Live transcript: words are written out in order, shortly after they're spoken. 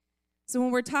So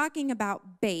when we're talking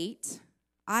about bait,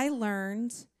 I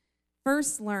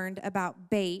first learned about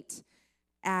bait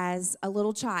as a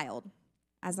little child,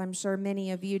 as I'm sure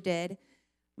many of you did.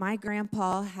 My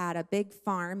grandpa had a big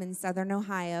farm in southern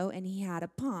Ohio, and he had a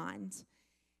pond.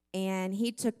 And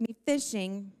he took me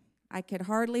fishing. I could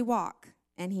hardly walk,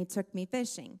 and he took me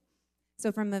fishing.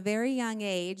 So from a very young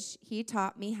age, he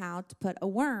taught me how to put a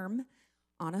worm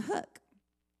on a hook.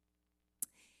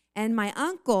 And my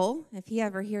uncle, if he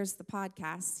ever hears the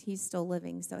podcast, he's still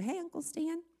living. So, hey, Uncle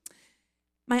Stan.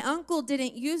 My uncle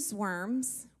didn't use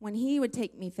worms when he would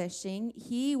take me fishing.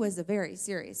 He was a very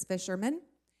serious fisherman,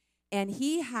 and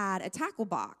he had a tackle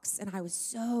box. And I was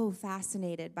so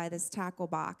fascinated by this tackle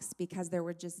box because there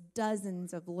were just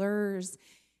dozens of lures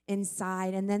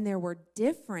inside, and then there were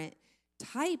different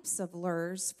types of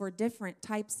lures for different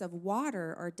types of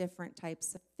water or different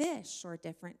types of fish or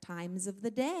different times of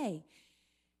the day.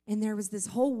 And there was this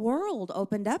whole world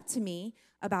opened up to me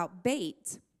about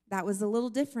bait that was a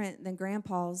little different than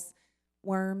Grandpa's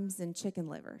worms and chicken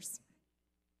livers.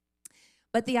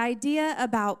 But the idea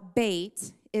about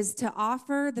bait is to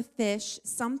offer the fish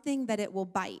something that it will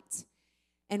bite.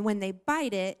 And when they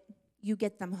bite it, you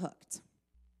get them hooked.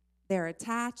 They're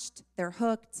attached, they're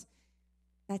hooked.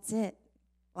 That's it.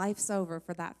 Life's over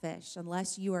for that fish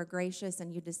unless you are gracious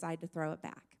and you decide to throw it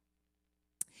back.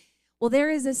 Well,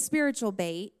 there is a spiritual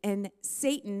bait, and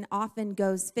Satan often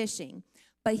goes fishing,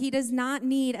 but he does not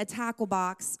need a tackle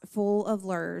box full of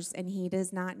lures, and he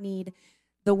does not need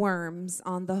the worms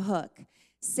on the hook.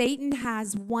 Satan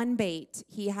has one bait.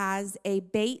 He has a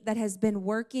bait that has been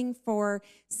working for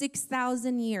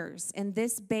 6,000 years, and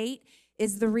this bait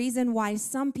is the reason why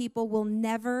some people will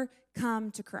never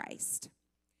come to Christ.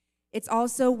 It's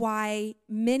also why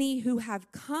many who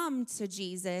have come to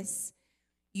Jesus,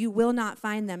 you will not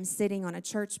find them sitting on a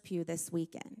church pew this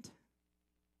weekend.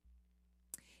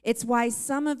 It's why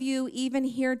some of you, even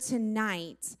here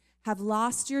tonight, have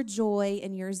lost your joy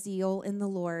and your zeal in the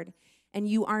Lord, and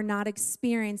you are not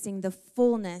experiencing the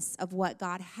fullness of what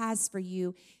God has for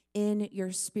you in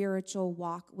your spiritual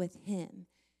walk with Him,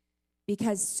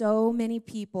 because so many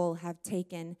people have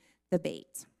taken the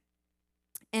bait.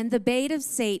 And the bait of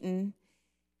Satan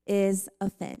is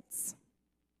offense.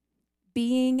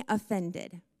 Being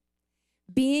offended.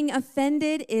 Being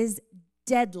offended is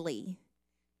deadly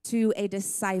to a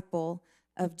disciple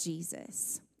of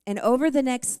Jesus. And over the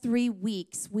next 3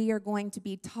 weeks, we are going to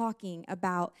be talking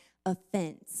about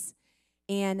offense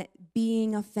and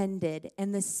being offended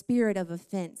and the spirit of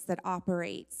offense that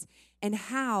operates and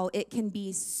how it can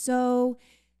be so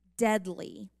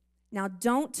deadly. Now,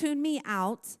 don't tune me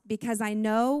out, because I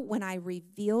know when I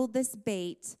reveal this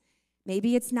bait,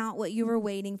 maybe it's not what you were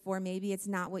waiting for, maybe it's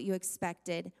not what you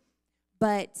expected,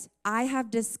 but I have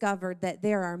discovered that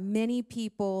there are many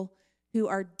people who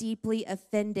are deeply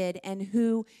offended and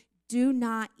who do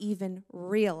not even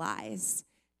realize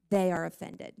they are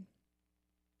offended.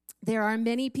 There are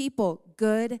many people,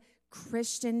 good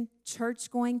Christian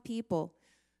church-going people,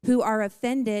 who are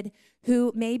offended,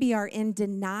 who maybe are in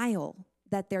denial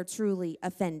that they're truly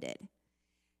offended.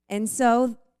 And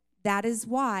so that is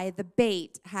why the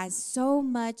bait has so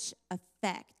much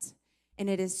effect. And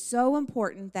it is so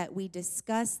important that we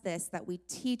discuss this, that we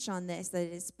teach on this, that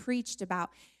it is preached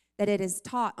about, that it is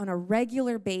taught on a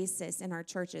regular basis in our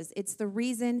churches. It's the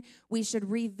reason we should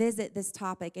revisit this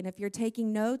topic. And if you're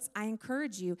taking notes, I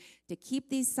encourage you to keep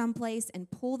these someplace and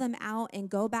pull them out and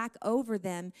go back over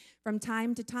them from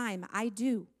time to time. I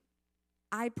do.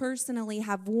 I personally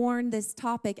have worn this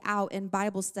topic out in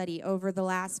Bible study over the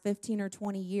last 15 or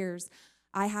 20 years.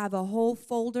 I have a whole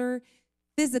folder,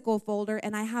 physical folder,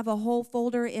 and I have a whole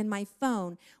folder in my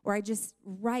phone where I just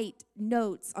write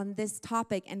notes on this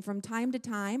topic. And from time to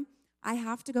time, I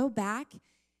have to go back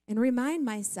and remind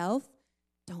myself,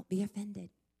 don't be offended.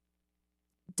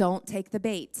 Don't take the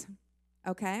bait,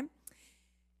 okay?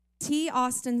 T.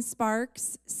 Austin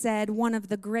Sparks said, one of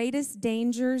the greatest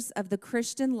dangers of the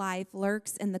Christian life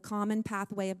lurks in the common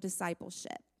pathway of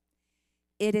discipleship.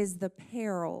 It is the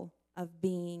peril of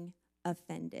being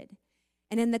offended.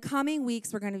 And in the coming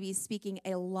weeks, we're going to be speaking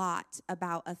a lot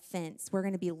about offense. We're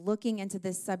going to be looking into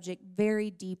this subject very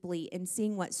deeply and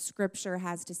seeing what Scripture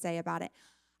has to say about it.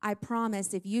 I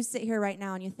promise, if you sit here right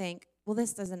now and you think, well,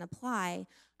 this doesn't apply,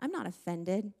 I'm not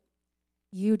offended,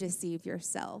 you deceive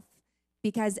yourself.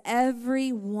 Because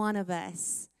every one of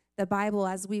us, the Bible,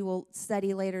 as we will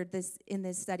study later in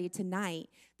this study tonight,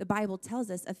 the Bible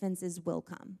tells us offenses will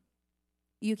come.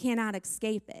 You cannot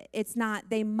escape it. It's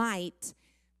not they might.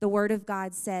 The Word of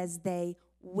God says they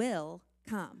will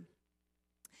come.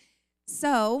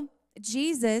 So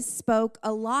Jesus spoke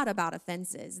a lot about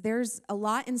offenses. There's a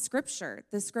lot in Scripture.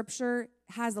 The Scripture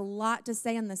has a lot to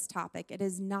say on this topic. It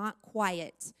is not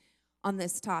quiet on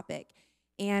this topic.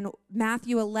 And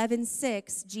Matthew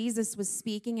 11:6, Jesus was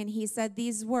speaking, and he said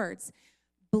these words,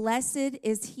 "Blessed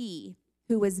is he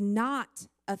who is not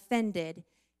offended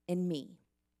in me."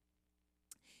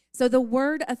 So the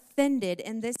word offended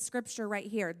in this scripture right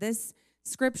here, this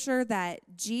scripture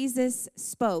that Jesus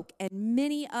spoke and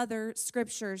many other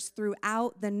scriptures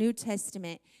throughout the New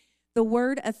Testament, the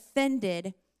word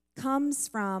offended comes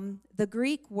from the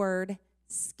Greek word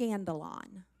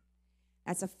scandalon.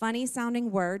 That's a funny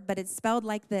sounding word, but it's spelled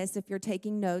like this if you're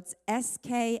taking notes,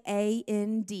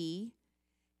 Skandalon,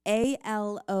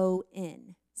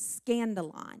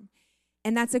 scandalon.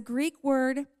 And that's a Greek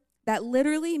word that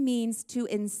literally means to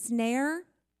ensnare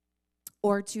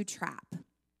or to trap.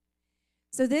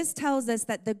 So this tells us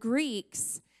that the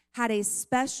Greeks had a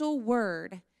special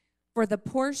word for the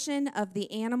portion of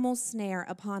the animal snare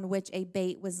upon which a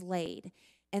bait was laid,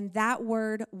 and that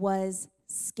word was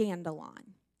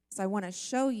scandalon. So I want to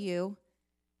show you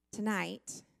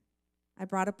tonight. I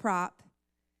brought a prop.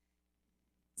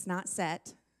 It's not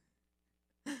set.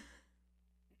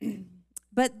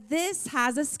 But this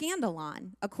has a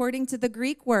scandalon, according to the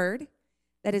Greek word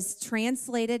that is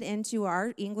translated into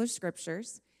our English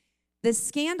scriptures. The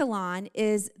scandalon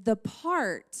is the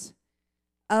part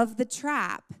of the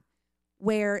trap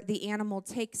where the animal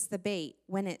takes the bait.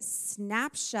 When it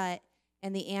snaps shut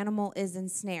and the animal is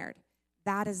ensnared,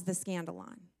 that is the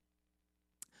scandalon.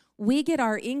 We get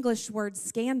our English word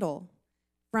scandal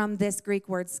from this Greek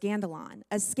word scandalon.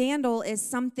 A scandal is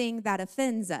something that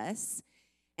offends us,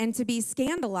 and to be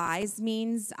scandalized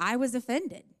means I was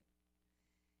offended.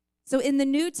 So in the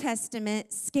New Testament,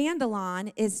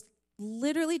 scandalon is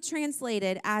literally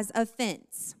translated as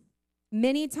offense.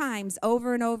 Many times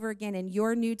over and over again in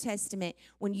your New Testament,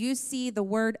 when you see the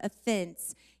word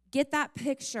offense, get that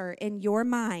picture in your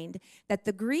mind that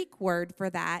the Greek word for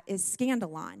that is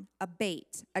scandalon, a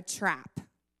bait, a trap.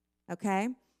 Okay?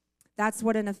 That's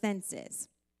what an offense is.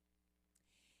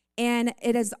 And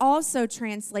it is also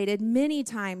translated many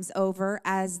times over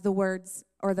as the words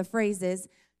or the phrases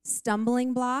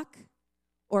stumbling block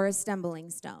or a stumbling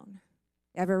stone.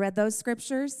 Ever read those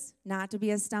scriptures? Not to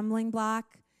be a stumbling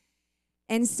block.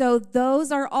 And so those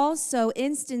are also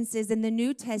instances in the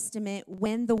New Testament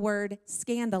when the word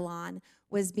scandalon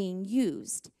was being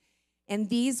used. And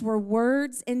these were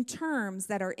words and terms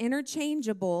that are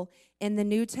interchangeable in the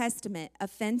New Testament.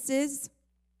 Offenses,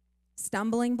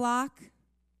 stumbling block,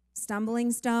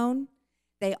 stumbling stone,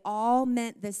 they all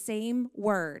meant the same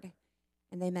word.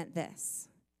 And they meant this: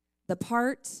 the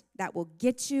part that will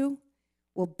get you,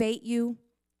 will bait you,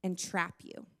 and trap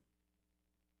you.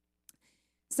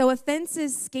 So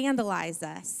offenses scandalize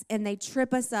us, and they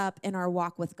trip us up in our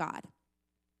walk with God.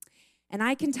 And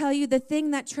I can tell you the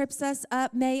thing that trips us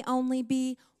up may only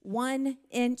be 1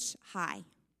 inch high.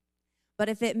 But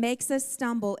if it makes us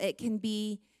stumble, it can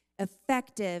be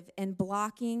effective in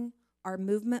blocking our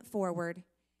movement forward,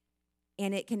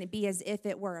 and it can be as if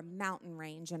it were a mountain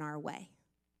range in our way.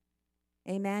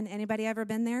 Amen? Anybody ever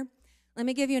been there? Let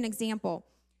me give you an example.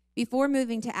 Before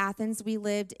moving to Athens, we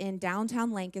lived in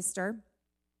downtown Lancaster,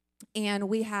 and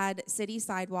we had city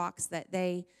sidewalks that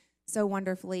they so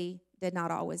wonderfully did not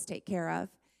always take care of.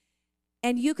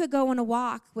 And you could go on a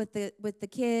walk with the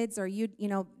kids, or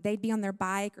they'd be on their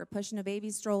bike or pushing a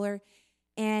baby stroller.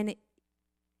 And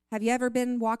have you ever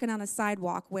been walking on a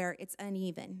sidewalk where it's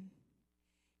uneven?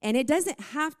 And it doesn't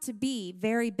have to be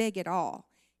very big at all.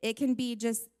 It can be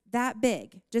just that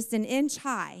big, just 1 inch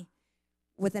high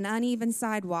with an uneven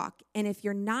sidewalk. And if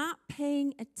you're not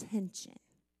paying attention,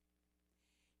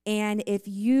 and if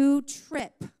you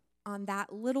trip on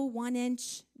that little 1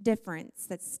 inch difference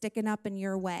that's sticking up in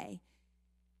your way,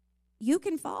 you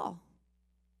can fall.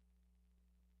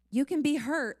 You can be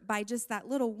hurt by just that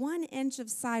little 1 inch of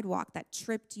sidewalk that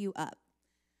tripped you up.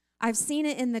 I've seen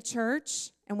it in the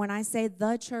church, and when I say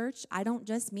the church, I don't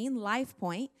just mean Life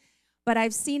Point, but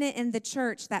I've seen it in the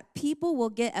church that people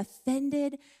will get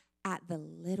offended at the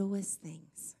littlest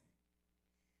things.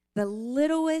 The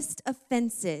littlest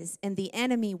offenses, and the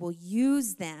enemy will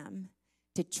use them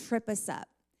to trip us up,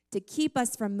 to keep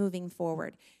us from moving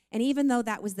forward. And even though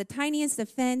that was the tiniest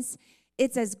offense,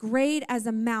 it's as great as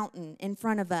a mountain in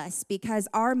front of us because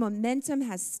our momentum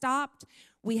has stopped.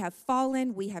 We have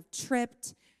fallen. We have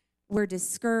tripped. We're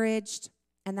discouraged.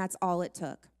 And that's all it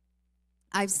took.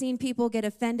 I've seen people get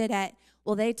offended at,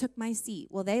 well, they took my seat.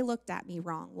 Well, they looked at me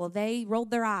wrong. Well, they rolled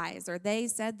their eyes, or they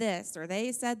said this, or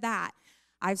they said that.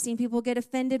 I've seen people get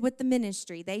offended with the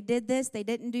ministry. They did this. They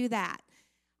didn't do that.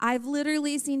 I've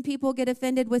literally seen people get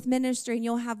offended with ministry, and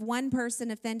you'll have one person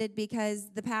offended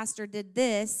because the pastor did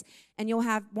this, and you'll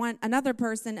have another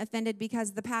person offended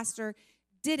because the pastor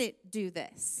didn't do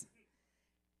this.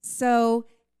 So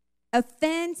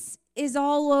offense is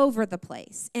all over the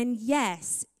place. And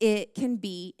yes, it can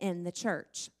be in the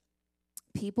church.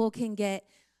 People can get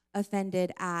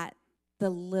offended at the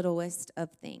littlest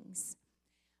of things.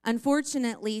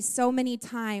 Unfortunately, so many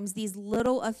times these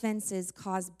little offenses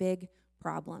cause big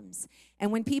problems.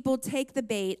 And when people take the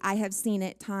bait, I have seen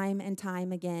it time and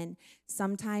time again.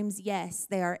 Sometimes, yes,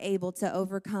 they are able to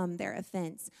overcome their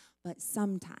offense, but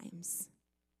sometimes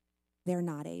they're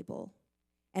not able.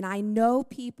 And I know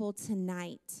people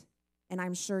tonight, and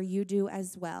I'm sure you do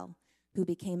as well, who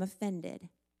became offended,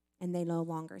 and they no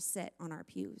longer sit on our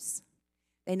pews.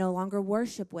 They no longer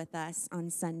worship with us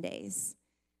on Sundays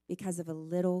because of a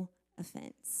little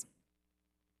offense.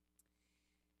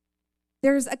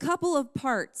 There's a couple of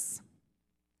parts,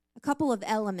 a couple of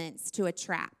elements to a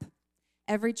trap.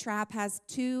 Every trap has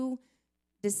two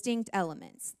distinct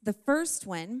elements. The first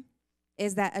one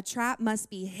is that a trap must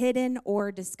be hidden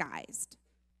or disguised.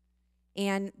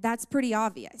 And that's pretty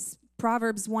obvious.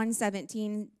 Proverbs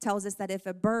 1:17 tells us that if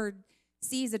a bird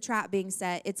sees a trap being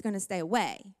set, it's going to stay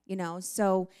away,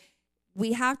 So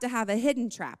we have to have a hidden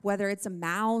trap, whether it's a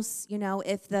mouse,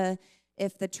 if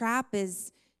the trap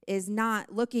is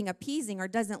not looking appeasing or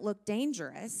doesn't look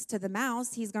dangerous to the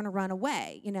mouse, he's going to run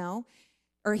away,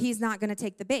 or he's not going to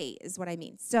take the bait is what I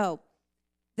mean. So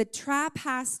the trap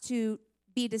has to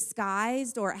be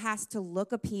disguised, or it has to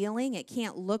look appealing. It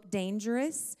can't look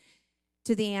dangerous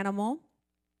to the animal,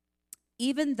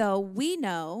 even though we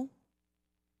know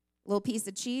a little piece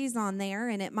of cheese on there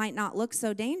and it might not look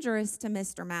so dangerous to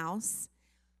Mr. Mouse,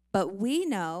 but we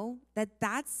know that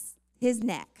that's his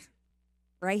neck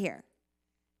right here.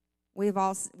 We've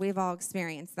all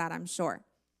experienced that, I'm sure.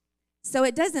 So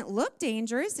it doesn't look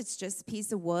dangerous. It's just a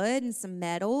piece of wood and some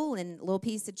metal and a little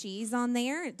piece of cheese on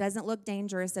there. It doesn't look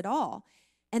dangerous at all.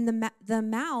 And the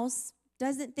mouse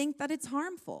doesn't think that it's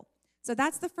harmful. So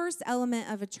that's the first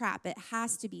element of a trap. It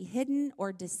has to be hidden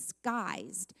or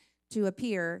disguised to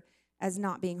appear as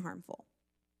not being harmful.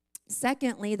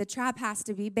 Secondly, the trap has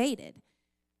to be baited.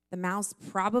 The mouse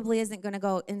probably isn't going to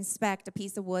go inspect a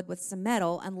piece of wood with some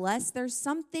metal unless there's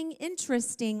something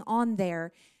interesting on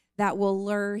there that will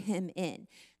lure him in.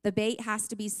 The bait has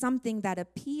to be something that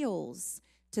appeals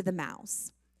to the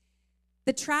mouse.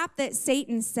 The trap that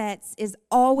Satan sets is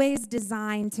always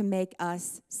designed to make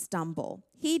us stumble.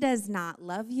 He does not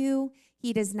love you.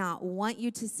 He does not want you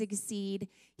to succeed.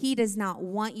 He does not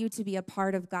want you to be a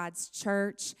part of God's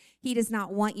church. He does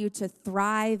not want you to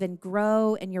thrive and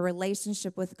grow in your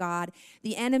relationship with God.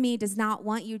 The enemy does not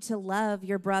want you to love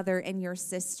your brother and your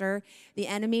sister. The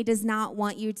enemy does not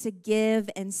want you to give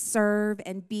and serve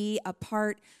and be a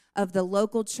part of the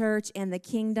local church and the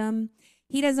kingdom.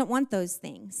 He doesn't want those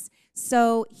things.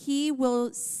 So he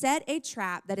will set a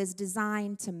trap that is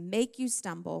designed to make you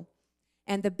stumble.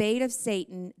 And the bait of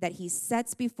Satan that he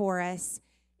sets before us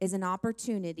is an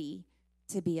opportunity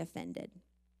to be offended.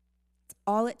 It's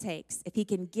all it takes if he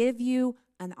can give you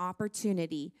an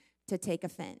opportunity to take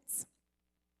offense.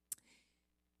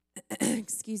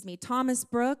 Excuse me. Thomas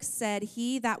Brooks said,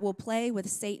 "He that will play with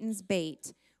Satan's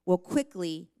bait will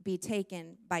quickly be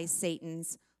taken by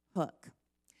Satan's hook."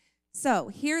 So,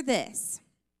 hear this.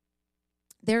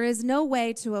 There is no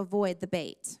way to avoid the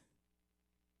bait.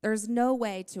 There's no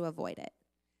way to avoid it.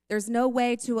 There's no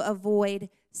way to avoid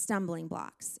stumbling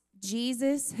blocks.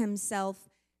 Jesus himself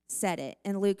said it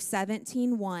in Luke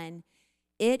 17:1.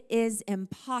 It is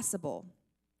impossible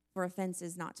for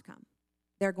offenses not to come.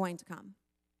 They're going to come.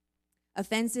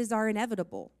 Offenses are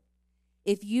inevitable.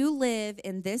 If you live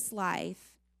in this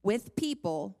life with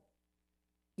people,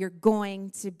 you're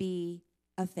going to be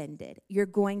offended. You're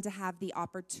going to have the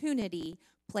opportunity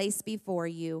placed before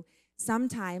you,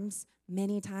 sometimes,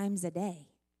 many times a day.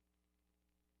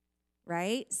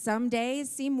 Right? Some days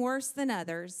seem worse than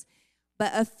others,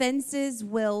 but offenses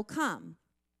will come.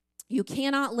 You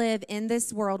cannot live in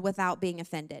this world without being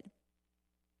offended.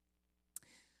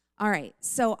 All right,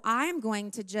 so I'm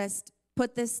going to just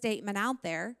put this statement out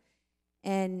there,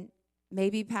 and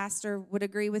maybe Pastor would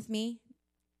agree with me,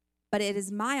 but it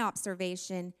is my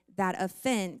observation that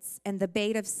offense and the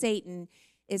bait of Satan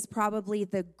is probably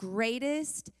the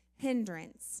greatest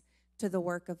hindrance to the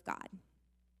work of God.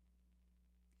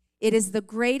 It is the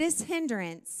greatest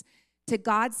hindrance to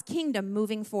God's kingdom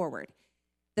moving forward.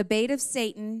 The bait of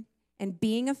Satan and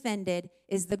being offended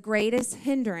is the greatest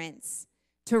hindrance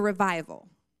to revival.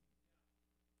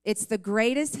 It's the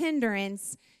greatest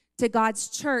hindrance to God's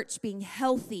church being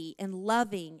healthy and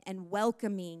loving and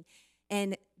welcoming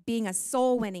and being a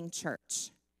soul-winning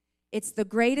church. It's the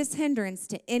greatest hindrance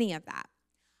to any of that.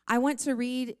 I want to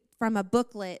read from a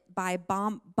booklet by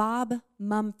Bob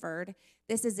Mumford.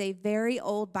 This is a very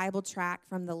old Bible tract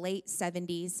from the late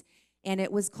 70s, and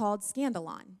it was called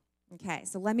Scandalon. Okay,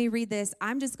 so let me read this.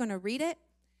 I'm just going to read it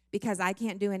because I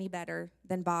can't do any better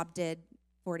than Bob did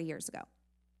 40 years ago.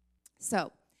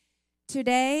 So,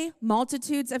 today,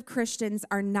 multitudes of Christians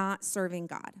are not serving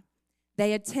God.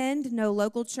 They attend no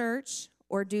local church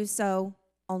or do so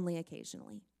only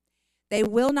occasionally. They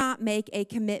will not make a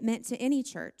commitment to any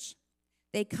church.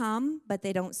 They come, but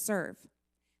they don't serve.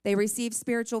 They receive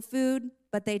spiritual food,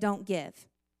 but they don't give.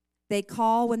 They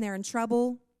call when they're in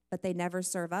trouble, but they never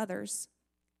serve others.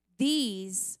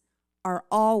 These are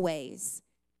always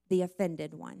the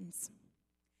offended ones.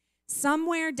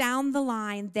 Somewhere down the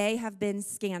line, they have been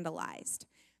scandalized.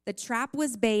 The trap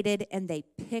was baited, and they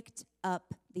picked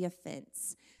up the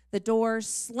offense. The doors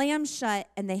slammed shut,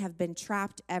 and they have been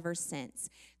trapped ever since.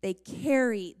 They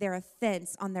carry their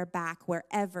offense on their back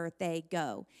wherever they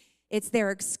go. It's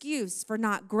their excuse for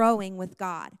not growing with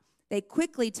God. They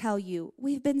quickly tell you,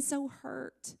 we've been so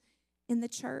hurt in the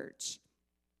church.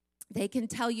 They can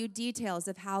tell you details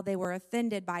of how they were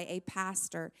offended by a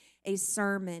pastor, a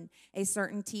sermon, a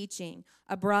certain teaching,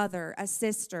 a brother, a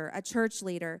sister, a church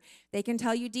leader. They can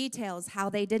tell you details how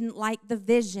they didn't like the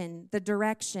vision, the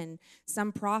direction,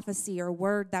 some prophecy or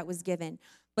word that was given.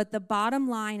 But the bottom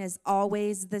line is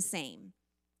always the same.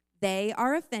 They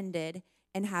are offended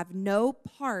and have no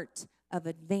part of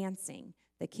advancing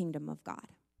the kingdom of God.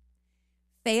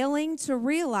 Failing to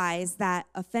realize that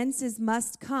offenses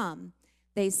must come,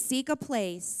 they seek a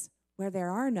place where there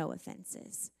are no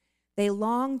offenses. They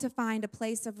long to find a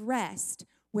place of rest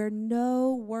where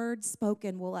no word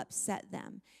spoken will upset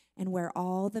them and where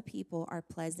all the people are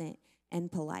pleasant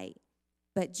and polite.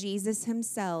 But Jesus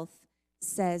himself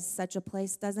says such a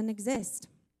place doesn't exist.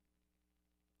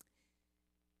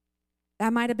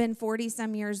 That might have been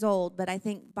 40-some years old, but I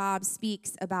think Bob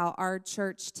speaks about our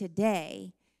church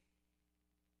today.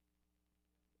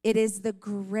 It is the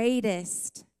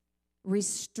greatest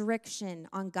restriction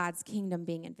on God's kingdom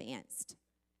being advanced.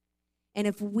 And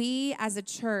if we as a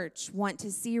church want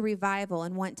to see revival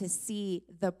and want to see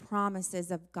the promises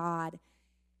of God,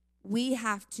 we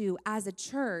have to, as a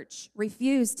church,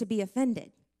 refuse to be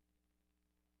offended.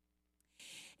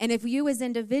 And if you as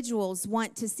individuals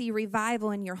want to see revival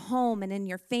in your home and in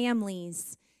your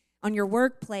families, on your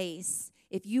workplace,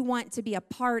 if you want to be a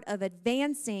part of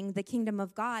advancing the kingdom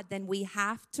of God, then we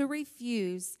have to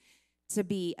refuse to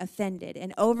be offended.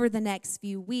 And over the next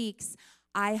few weeks,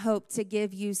 I hope to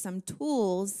give you some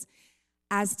tools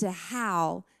as to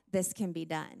how this can be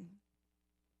done.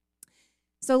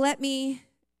 So let me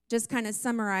just kind of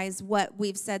summarize what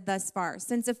we've said thus far.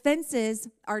 Since offenses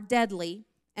are deadly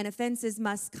and offenses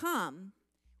must come,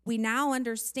 we now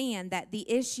understand that the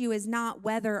issue is not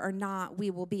whether or not we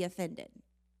will be offended,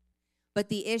 but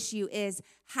the issue is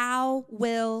how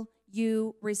will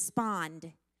you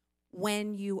respond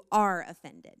when you are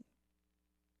offended?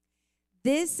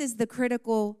 This is the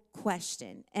critical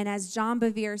question. And as John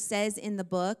Bevere says in the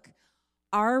book,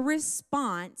 our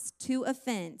response to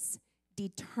offense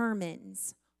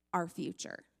determines our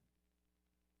future.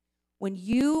 When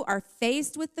you are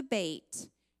faced with the bait,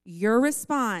 your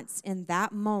response in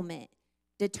that moment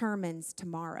determines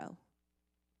tomorrow,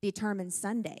 determines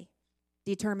Sunday,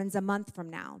 determines a month from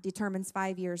now, determines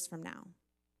 5 years from now.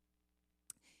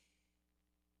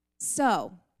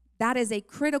 So, that is a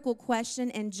critical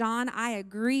question, and John, I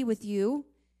agree with you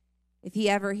if he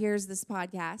ever hears this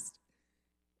podcast.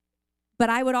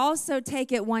 But I would also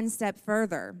take it one step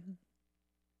further.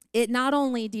 It not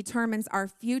only determines our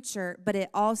future, but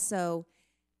it also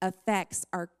affects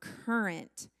our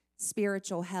current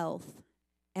spiritual health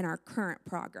and our current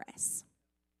progress.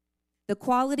 The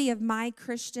quality of my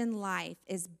Christian life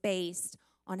is based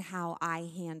on how I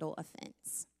handle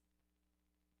offense.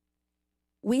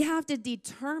 We have to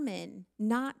determine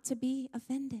not to be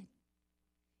offended.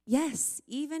 Yes,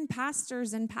 even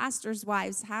pastors and pastors'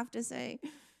 wives have to say,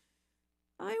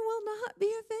 I will not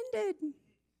be offended.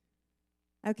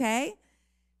 Okay?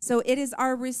 So it is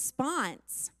our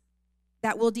response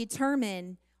that will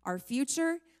determine our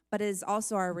future, but it is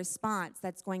also our response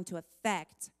that's going to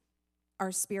affect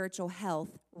our spiritual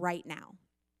health right now.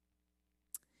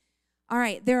 All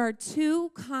right, there are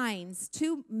two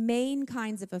main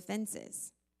kinds of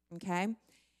offenses, okay?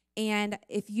 And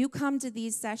if you come to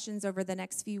these sessions over the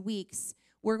next few weeks,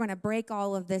 we're going to break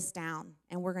all of this down,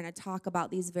 and we're going to talk about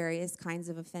these various kinds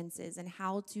of offenses and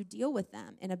how to deal with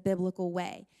them in a biblical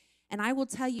way. And I will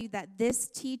tell you that this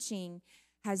teaching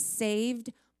has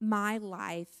saved my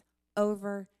life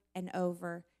over and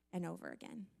over and over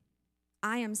again.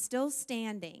 I am still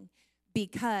standing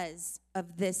because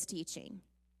of this teaching.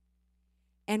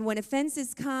 And when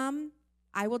offenses come,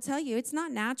 I will tell you, it's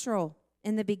not natural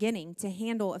in the beginning to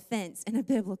handle offense in a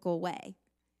biblical way.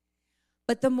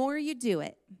 But the more you do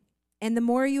it, and the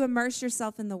more you immerse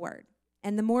yourself in the Word,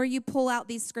 and the more you pull out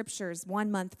these scriptures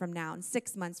 1 month from now and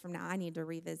 6 months from now, I need to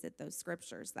revisit those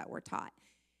scriptures that were taught.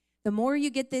 The more you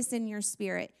get this in your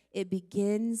spirit, it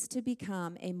begins to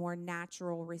become a more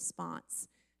natural response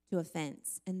to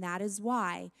offense. And that is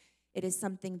why it is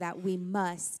something that we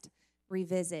must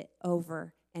revisit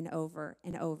over and over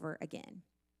and over again.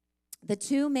 The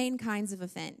two main kinds of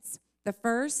offense. The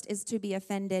first is to be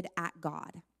offended at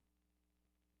God.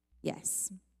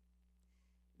 Yes,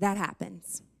 that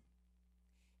happens.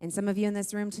 And some of you in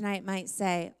this room tonight might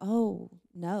say, oh,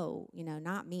 no,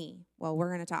 not me. Well,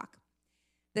 we're going to talk.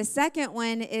 The second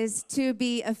one is to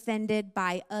be offended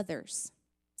by others.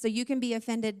 So you can be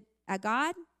offended at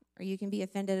God or you can be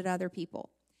offended at other people.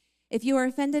 If you are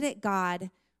offended at God,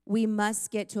 we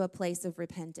must get to a place of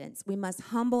repentance. We must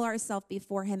humble ourselves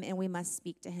before Him and we must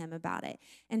speak to Him about it.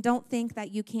 And don't think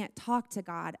that you can't talk to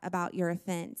God about your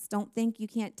offense. Don't think you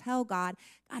can't tell God,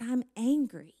 God, I'm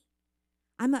angry.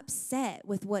 I'm upset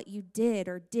with what you did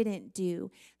or didn't do.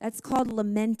 That's called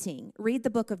lamenting. Read the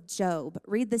book of Job.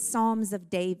 Read the Psalms of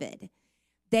David.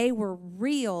 They were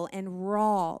real and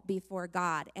raw before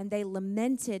God, and they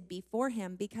lamented before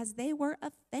Him because they were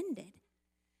offended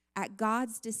at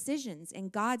God's decisions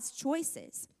and God's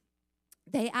choices.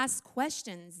 They asked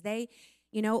questions.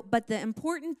 But the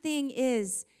important thing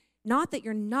is not that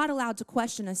you're not allowed to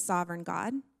question a sovereign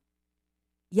God.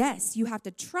 Yes, you have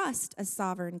to trust a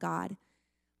sovereign God.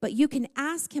 But you can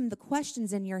ask Him the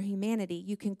questions in your humanity.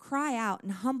 You can cry out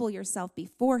and humble yourself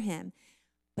before Him,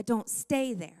 but don't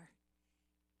stay there.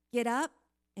 Get up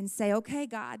and say, okay,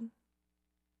 God,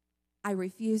 I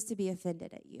refuse to be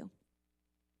offended at you.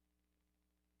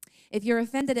 If you're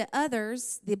offended at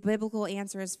others, the biblical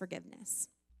answer is forgiveness.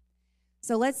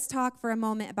 So let's talk for a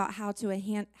moment about how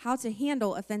to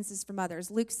handle offenses from others.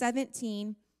 Luke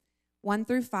 17, 1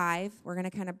 through 5. We're going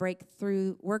to kind of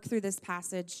work through this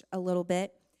passage a little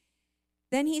bit.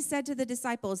 Then He said to the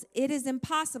disciples, it is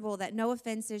impossible that no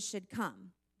offenses should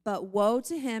come, but woe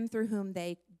to him through whom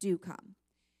they do come.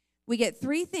 We get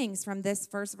three things from this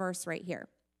first verse right here.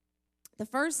 The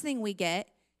first thing we get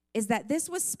is that this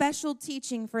was special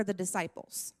teaching for the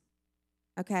disciples,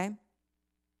 okay?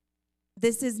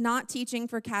 This is not teaching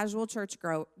for casual church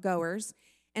goers,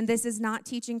 and this is not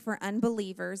teaching for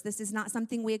unbelievers. This is not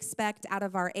something we expect out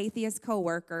of our atheist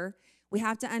coworker. We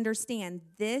have to understand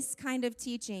this kind of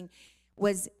teaching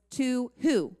was to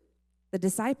who? The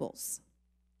disciples.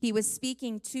 He was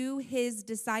speaking to His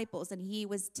disciples, and He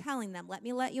was telling them, let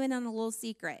me let you in on a little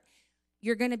secret.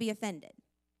 You're going to be offended.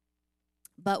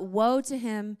 But woe to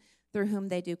him through whom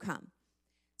they do come.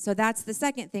 So that's the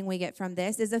second thing we get from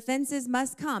this, is offenses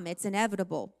must come. It's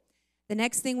inevitable. The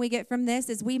next thing we get from this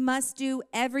is we must do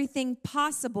everything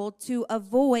possible to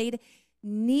avoid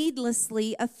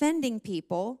needlessly offending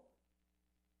people.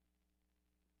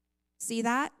 See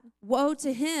that? Woe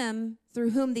to him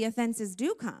through whom the offenses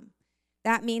do come.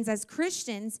 That means as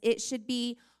Christians, it should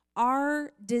be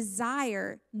our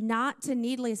desire not to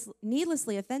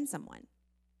needlessly offend someone.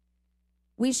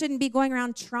 We shouldn't be going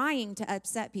around trying to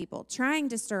upset people, trying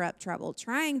to stir up trouble,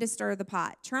 trying to stir the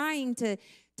pot, trying to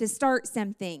start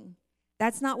something.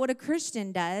 That's not what a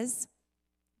Christian does,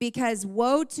 because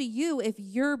woe to you if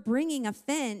you're bringing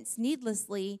offense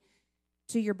needlessly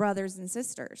to your brothers and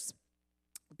sisters.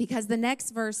 Because the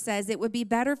next verse says, it would be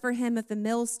better for him if a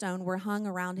millstone were hung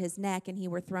around his neck and he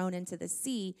were thrown into the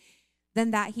sea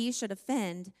than that he should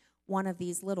offend one of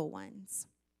these little ones.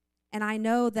 And I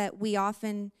know that we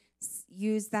often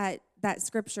use that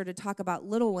scripture to talk about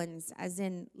little ones as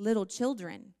in little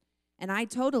children. And I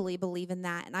totally believe in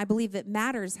that. And I believe it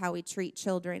matters how we treat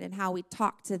children and how we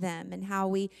talk to them and how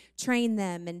we train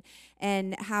them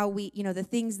and how we, the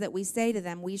things that we say to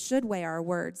them. We should weigh our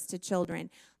words to children.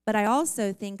 But I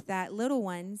also think that little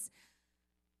ones,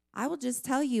 I will just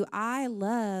tell you, I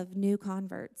love new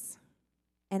converts.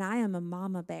 And I am a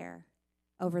mama bear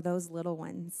over those little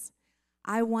ones.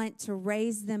 I want to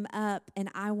raise them up, and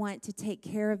I want to take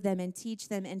care of them and teach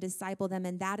them and disciple them,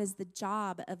 and that is the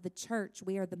job of the church.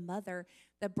 We are the mother,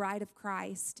 the bride of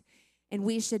Christ, and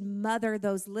we should mother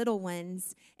those little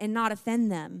ones and not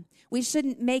offend them. We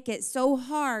shouldn't make it so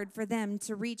hard for them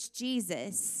to reach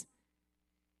Jesus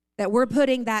that we're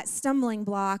putting that stumbling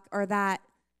block or that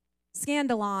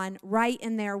scandalon right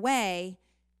in their way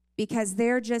because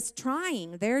they're just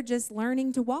trying. They're just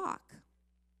learning to walk.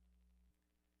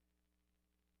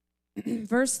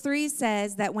 Verse 3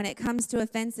 says that when it comes to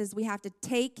offenses, we have to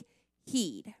take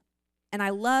heed. And I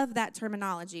love that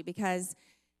terminology because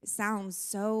it sounds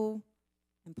so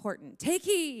important. Take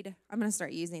heed. I'm going to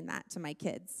start using that to my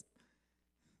kids.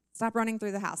 Stop running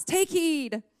through the house. Take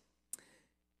heed.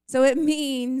 So it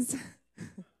means,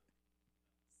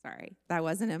 sorry, that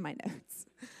wasn't in my notes.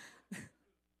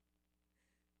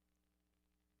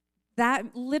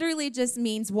 That literally just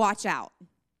means watch out.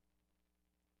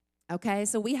 Okay,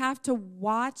 so we have to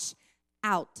watch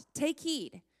out. Take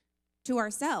heed to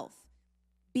ourselves.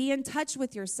 Be in touch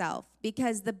with yourself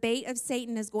because the bait of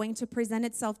Satan is going to present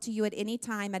itself to you at any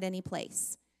time, at any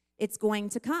place. It's going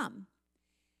to come.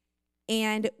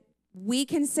 And we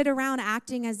can sit around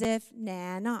acting as if,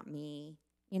 nah, not me.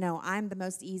 You know, I'm the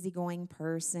most easygoing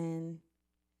person.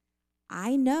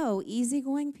 I know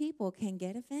easygoing people can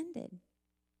get offended.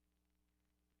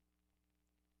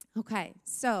 Okay,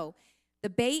 so the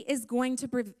bait is going to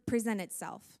present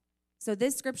itself. So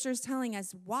this scripture is telling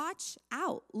us, watch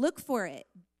out, look for it,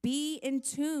 be in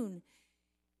tune,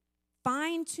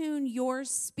 fine-tune your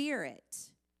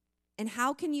spirit. And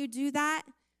how can you do that?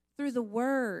 Through the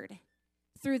word,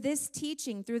 through this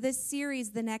teaching, through this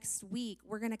series the next week.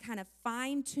 We're going to kind of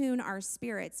fine-tune our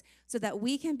spirits so that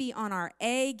we can be on our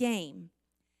A game.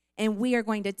 And we are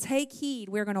going to take heed.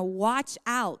 We're going to watch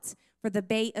out for the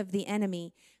bait of the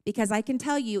enemy. Because I can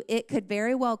tell you, it could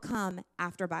very well come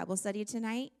after Bible study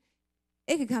tonight.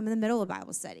 It could come in the middle of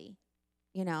Bible study.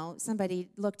 You know, somebody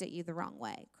looked at you the wrong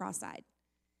way, cross-eyed.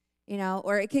 You know,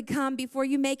 or it could come before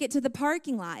you make it to the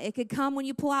parking lot. It could come when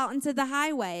you pull out into the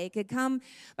highway. It could come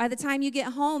by the time you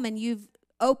get home and you've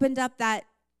opened up that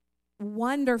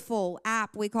wonderful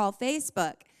app we call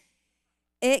Facebook.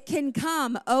 It can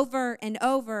come over and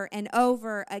over and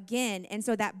over again. And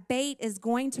so that bait is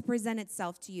going to present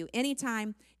itself to you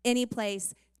anytime, any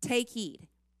place. Take heed.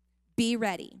 Be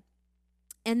ready.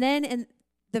 And then in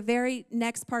the very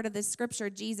next part of this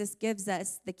scripture, Jesus gives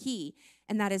us the key,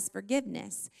 and that is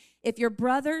forgiveness. If your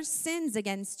brother sins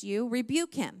against you,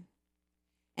 rebuke him.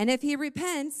 And if he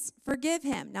repents, forgive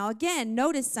him. Now again,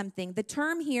 notice something. The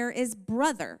term here is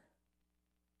brother.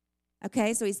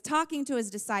 Okay, so he's talking to his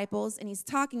disciples, and he's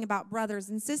talking about brothers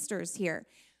and sisters here.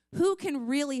 Who can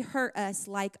really hurt us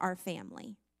like our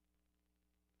family?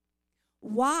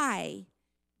 Why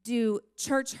do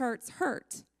church hurts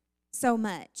hurt so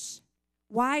much?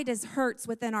 Why does hurts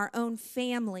within our own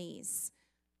families,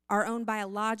 our own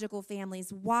biological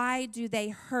families, why do they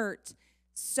hurt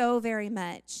so very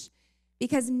much?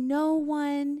 Because no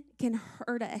one can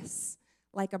hurt us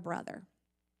like a brother.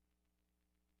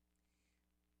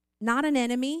 Not an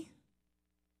enemy.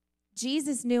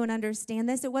 Jesus knew and understood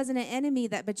this. It wasn't an enemy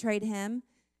that betrayed him.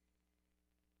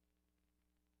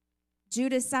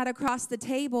 Judas sat across the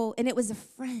table, and it was a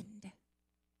friend.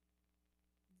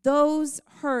 Those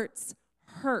hurts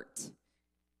hurt.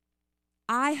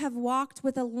 I have walked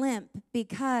with a limp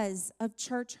because of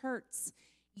church hurts.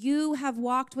 You have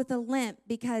walked with a limp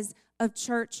because of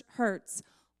church hurts.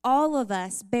 All of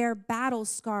us bear battle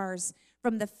scars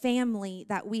from the family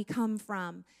that we come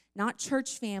from. Not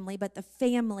church family, but the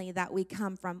family that we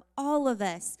come from. All of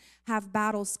us have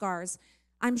battle scars.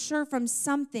 I'm sure from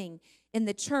something in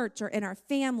the church or in our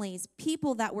families,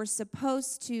 people that were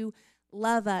supposed to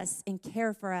love us and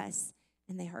care for us,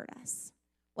 and they hurt us.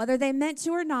 Whether they meant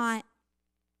to or not,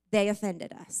 they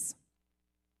offended us.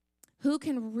 Who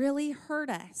can really hurt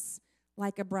us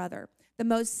like a brother? The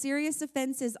most serious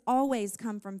offenses always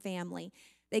come from family.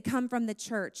 They come from the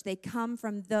church. They come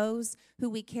from those who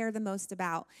we care the most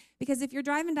about. Because if you're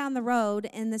driving down the road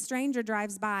and the stranger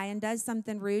drives by and does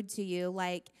something rude to you,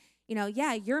 like, you know,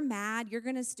 yeah, you're mad, you're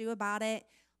going to stew about it,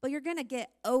 but you're going to get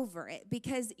over it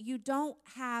because you don't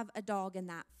have a dog in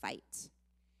that fight.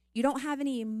 You don't have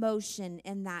any emotion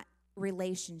in that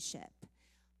relationship.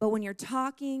 But when you're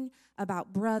talking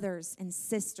about brothers and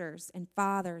sisters and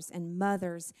fathers and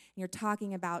mothers, and you're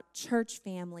talking about church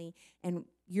family and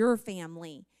your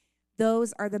family,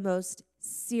 those are the most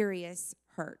serious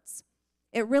hurts.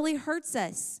 It really hurts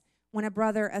us when a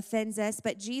brother offends us,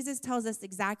 but Jesus tells us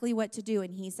exactly what to do,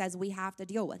 and he says we have to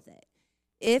deal with it.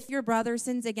 If your brother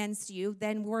sins against you,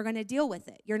 then we're going to deal with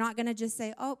it. You're not going to just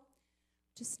say, oh,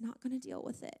 just not going to deal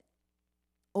with it.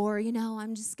 Or, you know,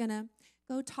 I'm just going to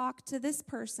go talk to this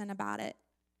person about it.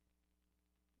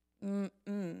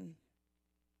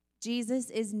 Jesus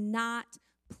is not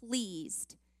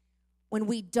pleased when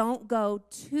we don't go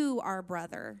to our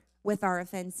brother with our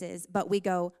offenses, but we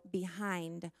go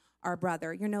behind our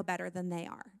brother. You're no better than they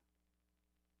are.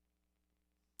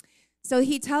 So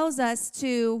he tells us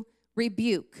to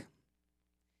rebuke.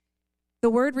 The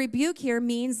word rebuke here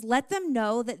means let them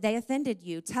know that they offended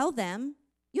you. Tell them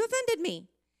You offended me.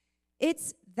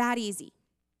 It's that easy.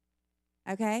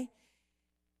 Okay?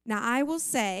 Now, I will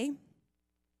say,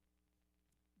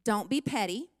 don't be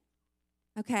petty.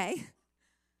 Okay?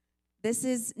 This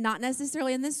is not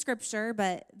necessarily in the scripture,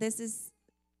 but this is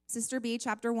Sister B,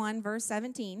 chapter 1, verse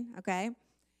 17. Okay?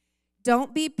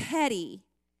 Don't be petty,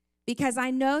 because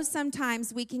I know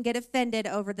sometimes we can get offended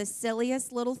over the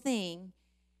silliest little thing,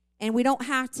 and we don't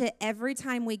have to, every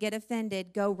time we get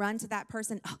offended, go run to that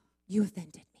person, oh, you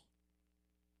offended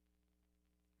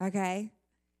me. Okay?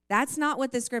 That's not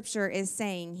what the scripture is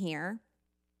saying here.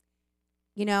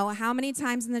 You know, how many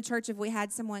times in the church have we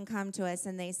had someone come to us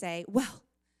and they say, well,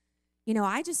 you know,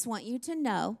 I just want you to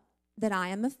know that I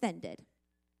am offended.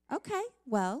 Okay,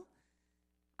 well,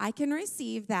 I can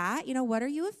receive that. You know, what are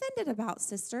you offended about,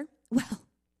 sister? Well,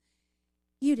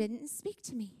 you didn't speak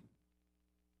to me.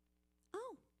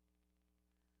 Oh,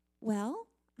 well,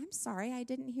 I'm sorry, I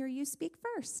didn't hear you speak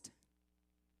first.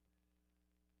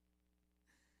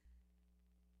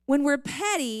 When we're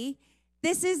petty,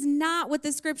 this is not what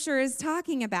the scripture is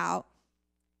talking about.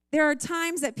 There are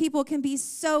times that people can be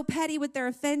so petty with their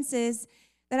offenses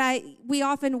that we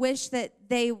often wish that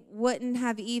they wouldn't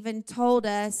have even told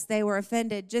us they were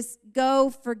offended. Just go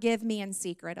forgive me in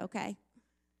secret, okay?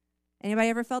 Anybody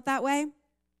ever felt that way?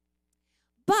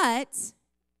 But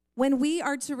when we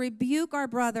are to rebuke our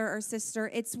brother or sister,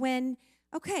 it's when,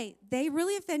 okay, they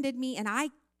really offended me and I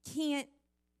can't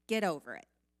get over it.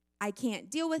 I can't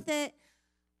deal with it.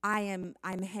 I'm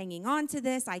hanging on to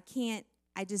this. I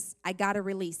got to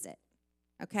release it,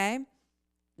 okay?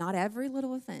 Not every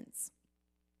little offense.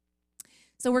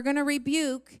 So we're going to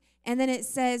rebuke, and then it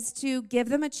says to give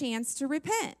them a chance to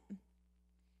repent,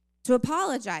 to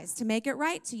apologize, to make it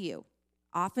right to you.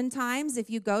 Oftentimes, if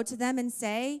you go to them and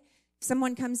say, if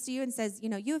someone comes to you and says, you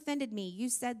know, you offended me, you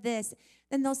said this,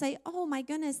 then they'll say, oh my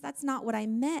goodness, that's not what I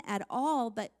meant at all,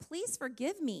 but please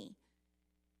forgive me.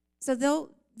 So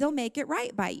they'll make it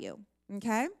right by you,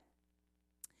 okay?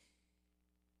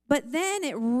 But then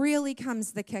it really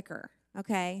comes the kicker,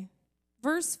 okay?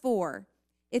 Verse 4,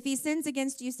 if he sins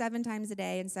against you 7 times a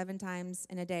day and 7 times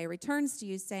in a day returns to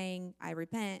you saying, I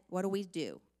repent, what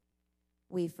do?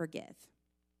 We forgive.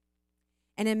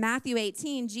 And in Matthew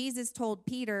 18, Jesus told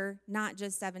Peter not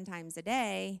just 7 times a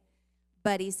day,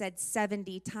 but he said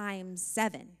 70 times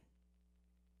 7.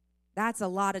 That's a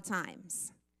lot of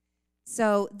times.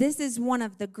 So this is one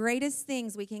of the greatest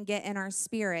things we can get in our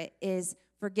spirit is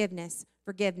forgiveness,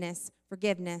 forgiveness,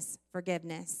 forgiveness,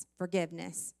 forgiveness,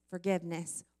 forgiveness,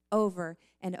 forgiveness, over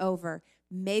and over.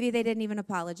 Maybe they didn't even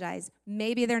apologize.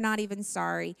 Maybe they're not even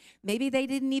sorry. Maybe they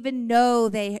didn't even know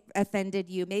they offended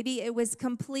you. Maybe it was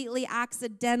completely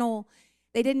accidental.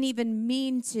 They didn't even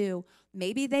mean to.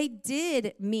 Maybe they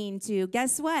did mean to.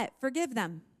 Guess what? Forgive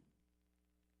them.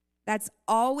 That's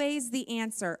always the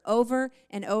answer over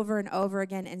and over and over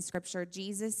again in Scripture.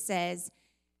 Jesus says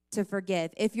to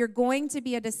forgive. If you're going to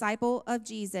be a disciple of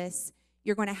Jesus,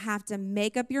 you're going to have to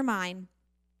make up your mind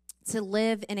to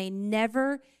live in a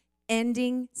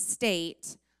never-ending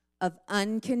state of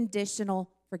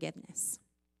unconditional forgiveness.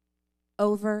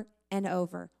 Over and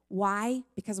over. Why?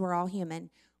 Because we're all human.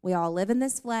 We all live in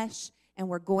this flesh, and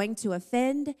we're going to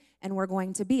offend, and we're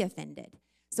going to be offended.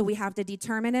 So we have to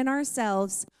determine in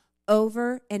ourselves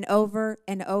over and over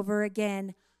and over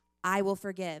again, I will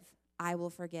forgive. I will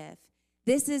forgive.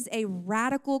 This is a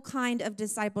radical kind of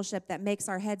discipleship that makes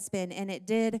our head spin, and it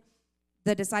did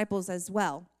the disciples as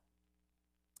well.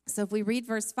 So if we read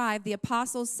verse 5, the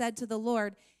apostles said to the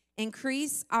Lord,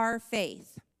 increase our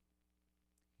faith.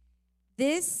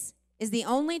 This is the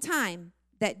only time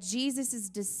that Jesus'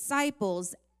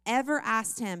 disciples ever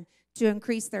asked him to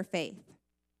increase their faith.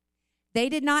 They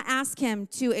did not ask him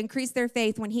to increase their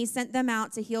faith when he sent them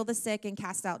out to heal the sick and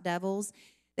cast out devils.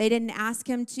 They didn't ask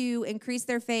him to increase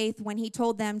their faith when he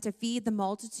told them to feed the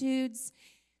multitudes.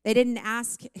 They didn't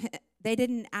ask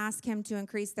him to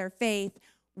increase their faith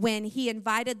when he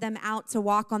invited them out to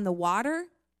walk on the water.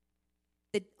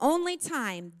 The only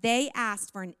time they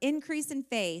asked for an increase in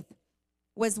faith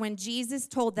was when Jesus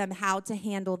told them how to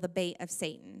handle the bait of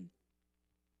Satan.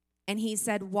 And he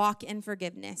said, walk in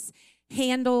forgiveness.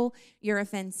 Handle your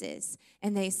offenses.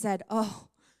 And they said, oh,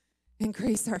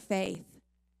 increase our faith.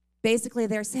 Basically,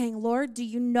 they're saying, Lord, do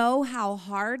you know how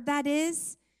hard that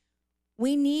is?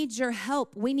 We need your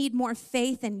help. We need more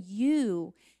faith in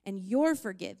you and your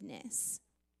forgiveness.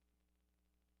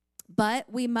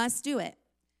 But we must do it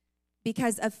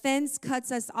because offense cuts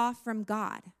us off from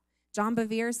God. John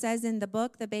Bevere says in the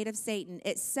book, The Bait of Satan,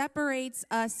 it separates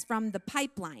us from the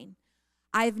pipeline.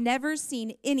 I've never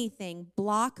seen anything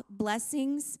block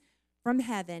blessings from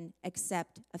heaven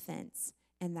except offense,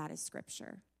 and that is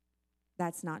Scripture.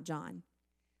 That's not John.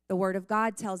 The word of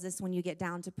God tells us when you get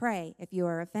down to pray, if you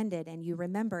are offended and you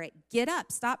remember it, get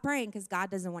up, stop praying because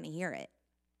God doesn't want to hear it.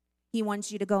 He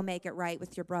wants you to go make it right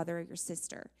with your brother or your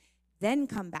sister. Then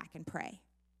come back and pray.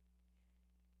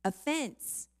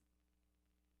 Offense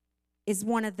is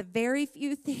one of the very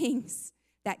few things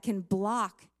that can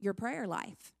block your prayer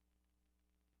life.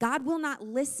 God will not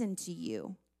listen to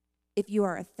you if you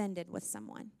are offended with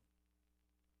someone.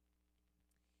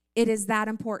 It is that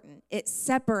important. It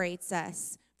separates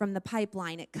us from the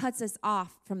pipeline. It cuts us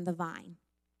off from the vine.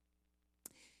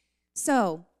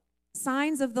 So,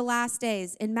 signs of the last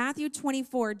days. In Matthew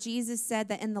 24, Jesus said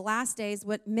that in the last days,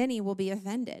 many will be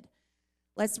offended.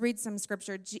 Let's read some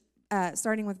scripture,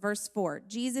 starting with verse 4.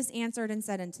 Jesus answered and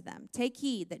said unto them, take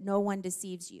heed that no one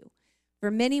deceives you.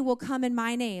 For many will come in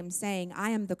my name, saying, I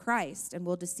am the Christ, and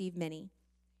will deceive many.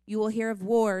 You will hear of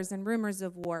wars and rumors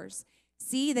of wars.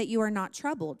 See that you are not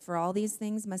troubled, for all these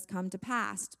things must come to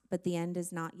pass, but the end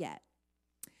is not yet.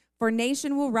 For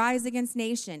nation will rise against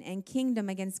nation, and kingdom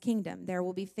against kingdom. There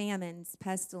will be famines,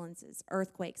 pestilences,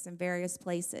 earthquakes in various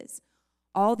places.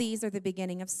 All these are the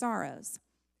beginning of sorrows.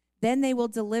 Then they will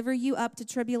deliver you up to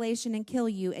tribulation and kill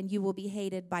you, and you will be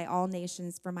hated by all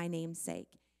nations for my name's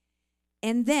sake.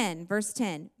 And then, verse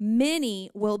 10, many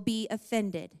will be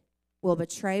offended, will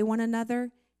betray one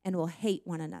another, and will hate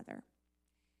one another.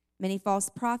 Many false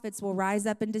prophets will rise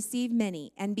up and deceive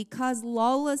many, and because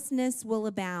lawlessness will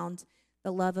abound,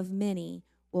 the love of many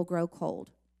will grow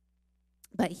cold.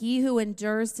 But he who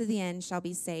endures to the end shall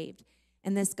be saved,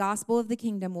 and this gospel of the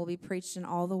kingdom will be preached in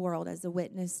all the world as a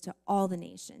witness to all the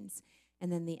nations,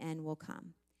 and then the end will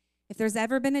come. If there's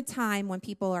ever been a time when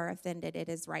people are offended, it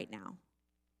is right now.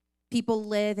 People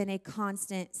live in a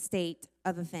constant state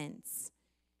of offense.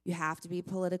 You have to be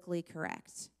politically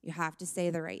correct. You have to say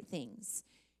the right things.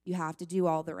 You have to do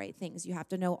all the right things. You have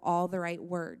to know all the right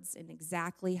words and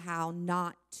exactly how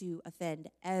not to offend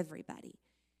everybody.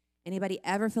 Anybody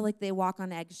ever feel like they walk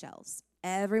on eggshells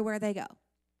everywhere they go?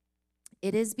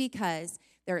 It is because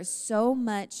there is so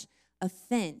much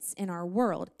offense in our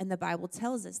world, and the Bible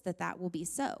tells us that that will be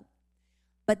so.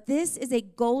 But this is a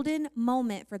golden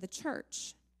moment for the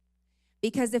church,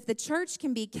 because if the church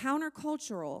can be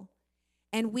countercultural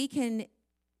and we can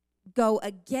go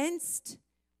against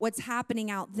what's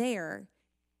happening out there,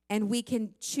 and we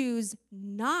can choose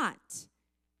not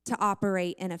to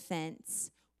operate in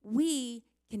offense, we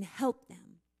can help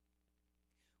them.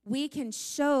 We can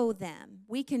show them.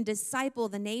 We can disciple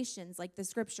the nations, like the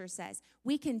scripture says.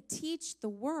 We can teach the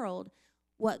world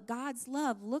what God's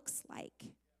love looks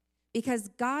like, because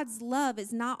God's love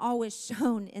is not always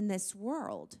shown in this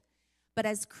world. But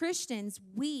as Christians,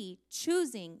 we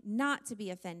choosing not to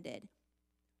be offended,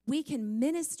 we can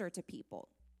minister to people.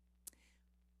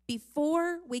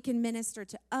 Before we can minister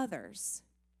to others,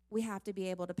 we have to be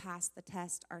able to pass the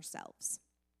test ourselves.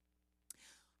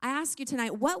 I ask you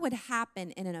tonight, what would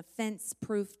happen in an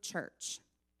offense-proof church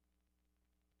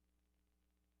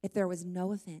if there was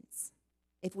no offense?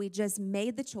 If we just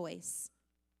made the choice,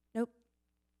 nope,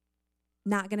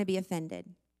 not going to be offended.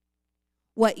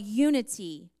 What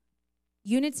unity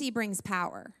brings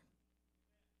power.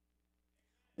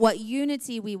 What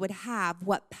unity we would have,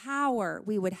 what power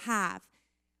we would have,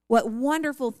 what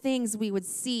wonderful things we would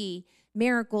see,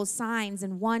 miracles, signs,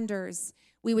 and wonders.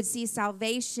 We would see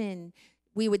salvation.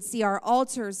 We would see our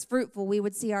altars fruitful. We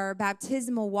would see our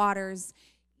baptismal waters,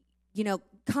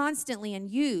 constantly in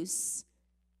use,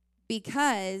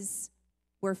 because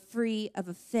we're free of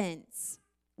offense.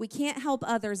 We can't help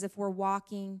others if we're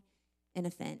walking in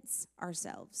offense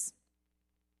ourselves.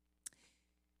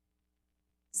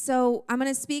 So I'm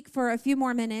going to speak for a few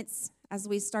more minutes as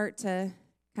we start to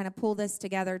kind of pull this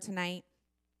together tonight.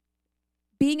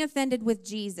 Being offended with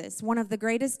Jesus, one of the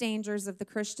greatest dangers of the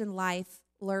Christian life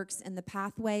lurks in the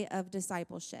pathway of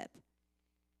discipleship.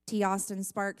 T. Austin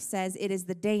Sparks says it is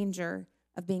the danger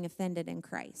of being offended in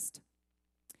Christ.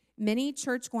 Many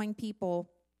church-going people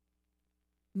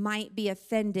might be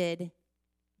offended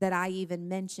that I even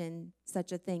mention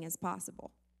such a thing as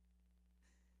possible.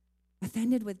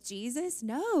 Offended with Jesus?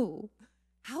 No.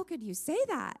 How could you say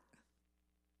that?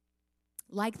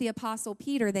 Like the Apostle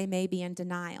Peter, they may be in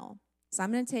denial. So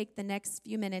I'm going to take the next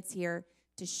few minutes here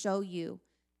to show you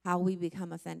how we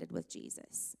become offended with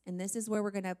Jesus. And this is where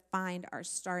we're going to find our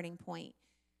starting point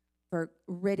for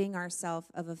ridding ourselves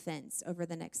of offense over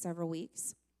the next several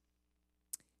weeks.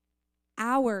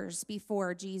 Hours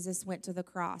before Jesus went to the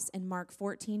cross, in Mark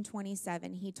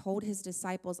 14:27, he told his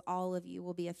disciples, all of you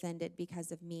will be offended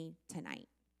because of me tonight,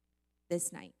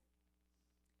 this night.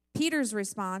 Peter's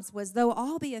response was, though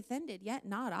all be offended, yet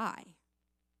not I.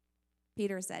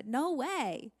 Peter said, no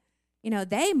way.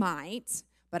 They might,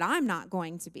 but I'm not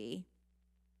going to be.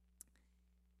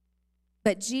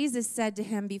 But Jesus said to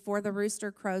him, before the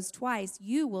rooster crows twice,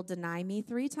 you will deny me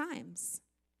 3 times.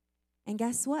 And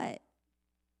guess what?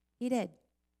 He did.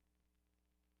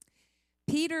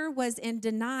 Peter was in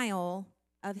denial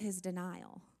of his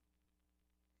denial.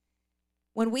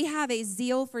 When we have a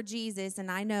zeal for Jesus,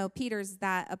 and I know Peter's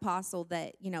that apostle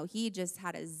that, he just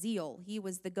had a zeal. He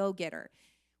was the go-getter.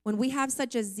 When we have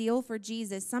such a zeal for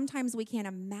Jesus, sometimes we can't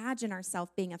imagine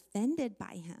ourselves being offended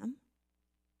by him.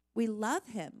 We love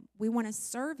him. We want to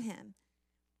serve him.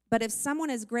 But if someone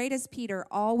as great as Peter,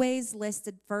 always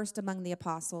listed first among the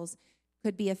apostles,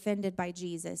 could be offended by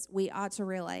Jesus, we ought to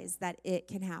realize that it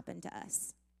can happen to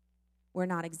us. We're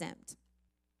not exempt.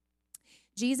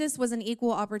 Jesus was an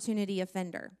equal opportunity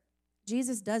offender.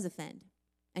 Jesus does offend,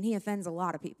 and he offends a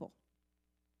lot of people.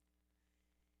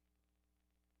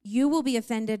 You will be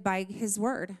offended by his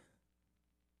word.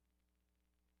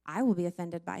 I will be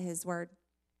offended by his word.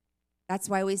 That's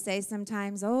why we say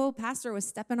sometimes, pastor was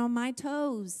stepping on my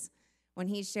toes when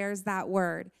he shares that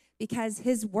word, because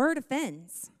his word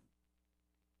offends.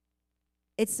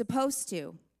 It's supposed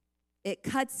to. It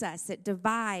cuts us, it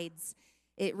divides,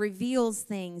 it reveals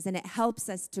things, and it helps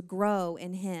us to grow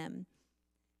in him,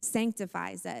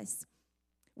 sanctifies us.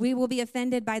 We will be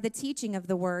offended by the teaching of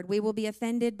the word. We will be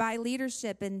offended by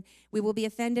leadership, and we will be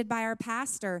offended by our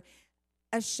pastor.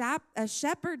 A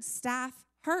shepherd's staff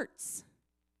hurts.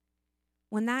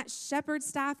 When that shepherd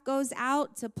staff goes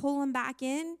out to pull them back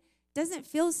in, doesn't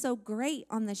feel so great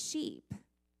on the sheep.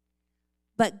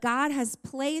 But God has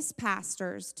placed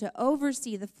pastors to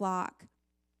oversee the flock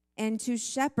and to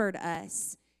shepherd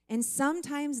us. And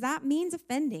sometimes that means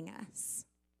offending us.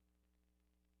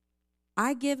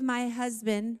 I give my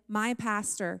husband, my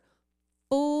pastor,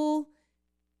 full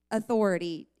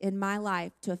authority in my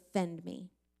life to offend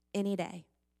me any day.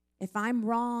 If I'm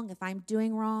wrong, if I'm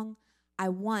doing wrong, I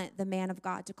want the man of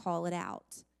God to call it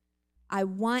out. I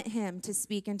want him to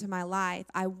speak into my life.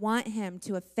 I want him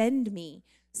to offend me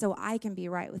so I can be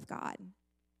right with God.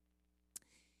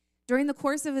 During the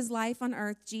course of his life on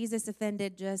earth, Jesus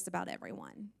offended just about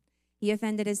everyone. He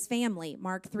offended his family.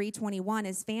 Mark 3:21,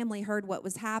 his family heard what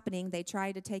was happening. They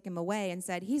tried to take him away and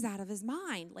said, he's out of his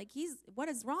mind. What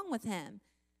is wrong with him?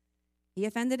 He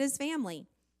offended his family.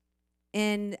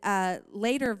 In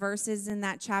later verses in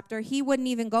that chapter, he wouldn't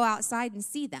even go outside and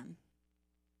see them,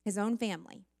 his own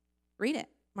family. Read it,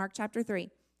 Mark chapter 3.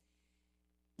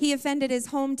 He offended his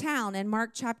hometown in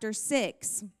Mark chapter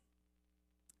 6.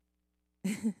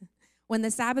 When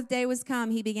the Sabbath day was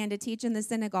come, he began to teach in the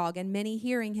synagogue, and many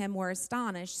hearing him were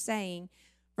astonished, saying,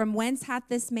 from whence hath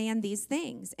this man these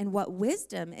things? And what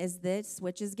wisdom is this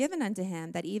which is given unto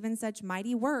him, that even such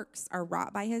mighty works are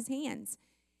wrought by his hands?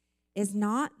 Is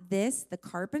not this the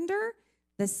carpenter,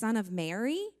 the son of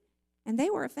Mary? And they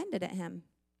were offended at him.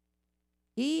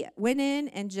 He went in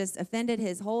and just offended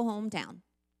his whole hometown.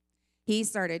 He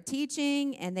started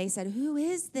teaching, and they said, who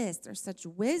is this? There's such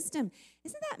wisdom.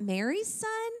 Isn't that Mary's son?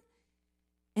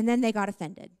 And then they got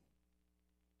offended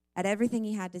at everything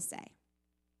he had to say.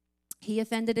 He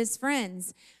offended his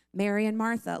friends, Mary and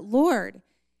Martha. Lord,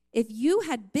 if you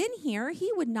had been here, he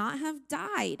would not have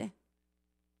died.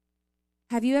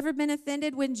 Have you ever been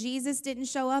offended when Jesus didn't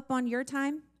show up on your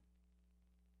time?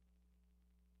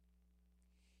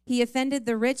 He offended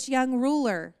the rich young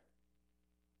ruler.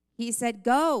 He said,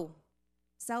 go,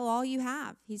 sell all you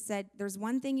have. He said, there's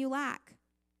one thing you lack.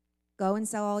 Go and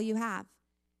sell all you have.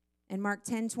 In Mark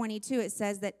 10:22, it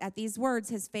says that at these words,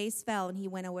 his face fell and he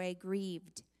went away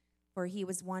grieved, for he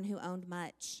was one who owned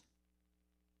much.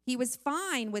 He was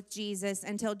fine with Jesus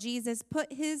until Jesus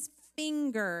put his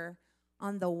finger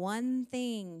on the one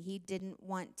thing he didn't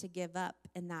want to give up,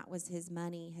 and that was his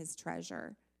money, his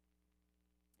treasure.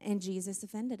 And Jesus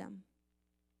offended him.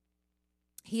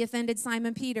 He offended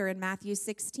Simon Peter in Matthew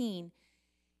 16.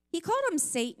 He called him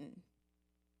Satan.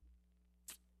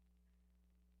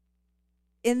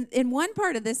 In one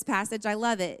part of this passage, I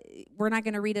love it. We're not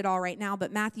going to read it all right now,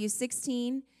 but Matthew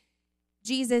 16,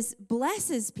 Jesus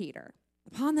blesses Peter.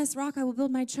 Upon this rock I will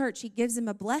build my church. He gives him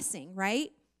a blessing, right?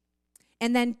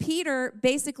 And then Peter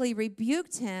basically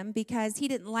rebuked him because he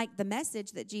didn't like the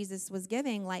message that Jesus was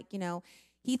giving.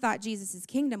 He thought Jesus'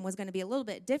 kingdom was going to be a little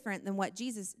bit different than what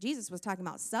Jesus was talking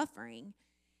about, suffering.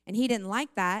 And he didn't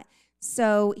like that.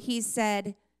 So he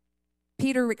said,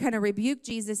 Peter kind of rebuked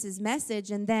Jesus' message,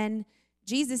 and then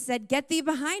Jesus said, get thee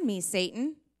behind me,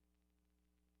 Satan.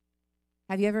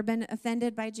 Have you ever been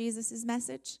offended by Jesus'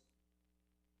 message?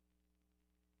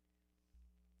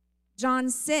 John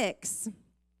 6,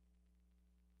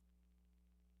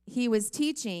 he was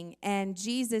teaching, and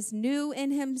Jesus knew in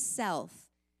himself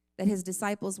that his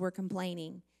disciples were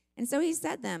complaining. And so he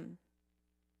said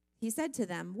to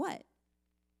them, what?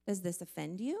 Does this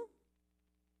offend you?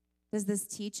 Does this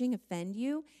teaching offend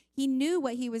you? He knew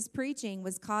what he was preaching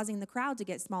was causing the crowd to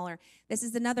get smaller. This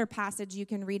is another passage you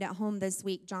can read at home this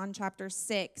week, John chapter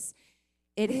 6.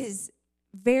 It is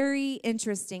very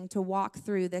interesting to walk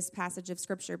through this passage of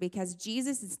Scripture because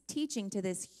Jesus is teaching to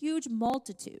this huge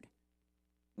multitude.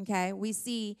 Okay, we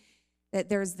see that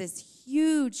there's this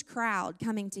huge crowd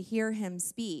coming to hear him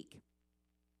speak.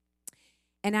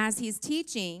 And as he's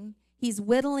teaching, he's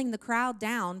whittling the crowd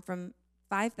down from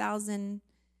 5,000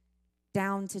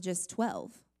 down to just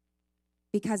 12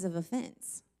 because of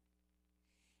offense.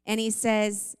 And he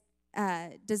says,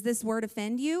 does this word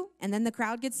offend you? And then the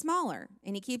crowd gets smaller.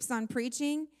 And he keeps on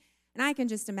preaching. And I can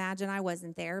just imagine, I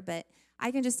wasn't there, but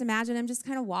I can just imagine him just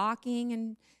kind of walking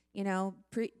and,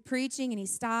 preaching. And he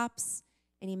stops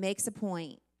and he makes a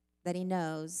point that he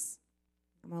knows,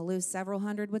 I'm going to lose several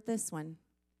hundred with this one.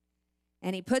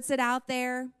 And he puts it out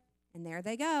there, and there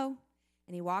they go.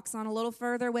 And he walks on a little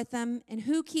further with them. And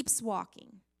who keeps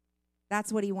walking?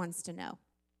 That's what he wants to know.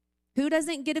 Who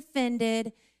doesn't get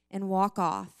offended and walk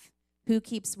off? Who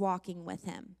keeps walking with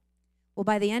him? Well,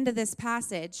 by the end of this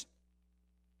passage,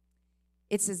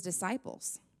 it's his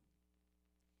disciples.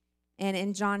 And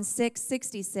in John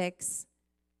 6:66,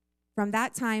 from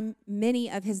that time, many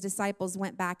of his disciples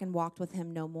went back and walked with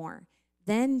him no more.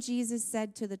 Then Jesus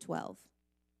said to the 12,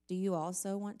 do you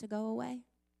also want to go away?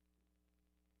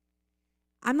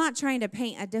 I'm not trying to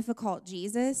paint a difficult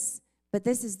Jesus, but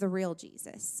this is the real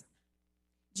Jesus.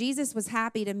 Jesus was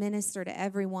happy to minister to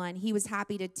everyone. He was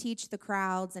happy to teach the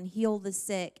crowds and heal the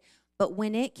sick. But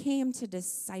when it came to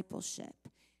discipleship,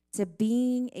 to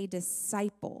being a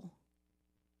disciple,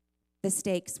 the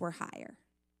stakes were higher.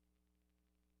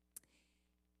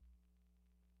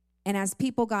 And as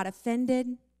people got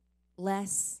offended,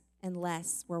 less and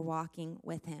less were walking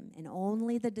with him. And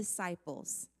only the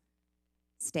disciples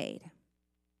stayed.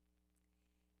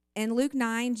 In Luke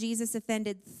 9, Jesus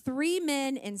offended 3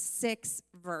 men in 6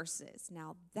 verses.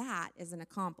 Now, that is an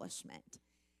accomplishment.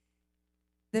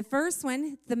 The first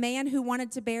one, the man who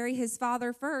wanted to bury his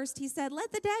father first, he said,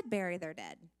 let the dead bury their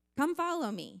dead. Come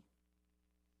follow me.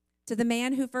 To the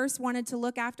man who first wanted to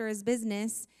look after his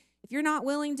business, if you're not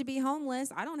willing to be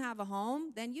homeless, I don't have a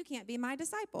home, then you can't be my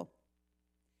disciple.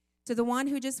 To the one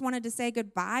who just wanted to say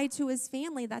goodbye to his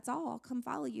family, that's all, I'll come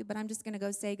follow you, but I'm just going to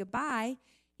go say goodbye.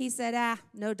 He said,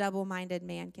 no double-minded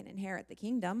man can inherit the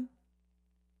kingdom.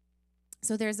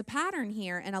 So there's a pattern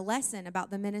here and a lesson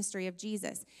about the ministry of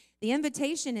Jesus. The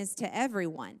invitation is to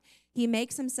everyone. He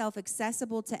makes himself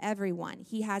accessible to everyone.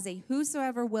 He has a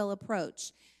whosoever will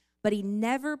approach, but he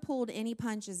never pulled any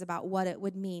punches about what it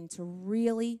would mean to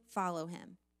really follow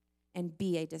him and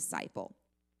be a disciple.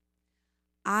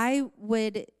 I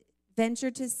would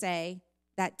venture to say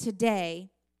that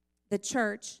today, the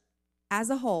church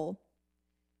as a whole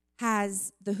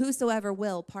has the whosoever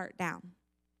will part down.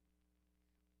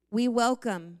 We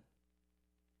welcome.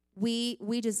 We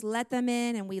just let them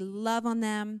in and we love on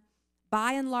them.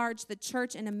 By and large, the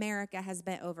church in America has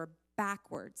bent over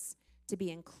backwards to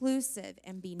be inclusive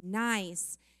and be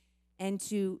nice and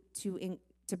to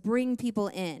bring people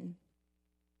in.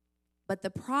 But the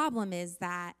problem is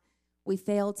that we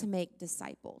fail to make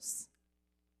disciples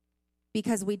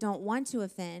because we don't want to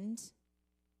offend.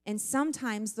 And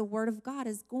sometimes the word of God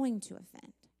is going to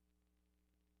offend.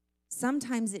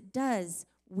 Sometimes it does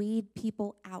weed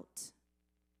people out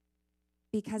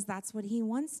because that's what he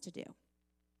wants to do.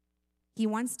 He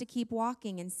wants to keep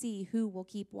walking and see who will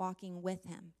keep walking with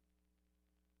him.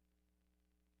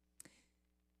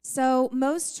 So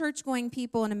most church-going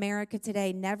people in America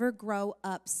today never grow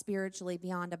up spiritually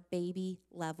beyond a baby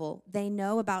level. They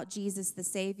know about Jesus the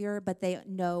Savior, but they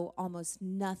know almost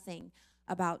nothing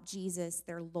about Jesus,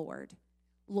 their Lord.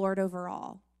 Lord over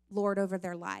all. Lord over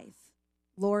their life.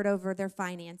 Lord over their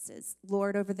finances.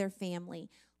 Lord over their family.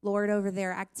 Lord over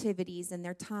their activities and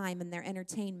their time and their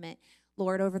entertainment.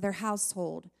 Lord over their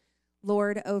household.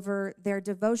 Lord over their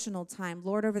devotional time.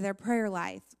 Lord over their prayer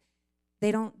life.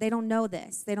 They don't know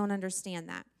this. They don't understand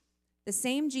that. The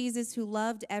same Jesus who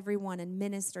loved everyone and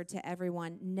ministered to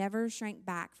everyone never shrank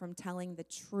back from telling the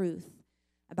truth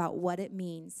about what it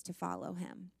means to follow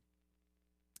him.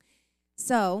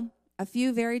 So, a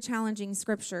few very challenging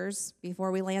scriptures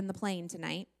before we land the plane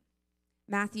tonight.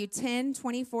 Matthew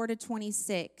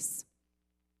 10:24-26.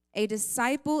 A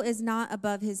disciple is not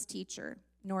above his teacher,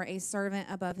 nor a servant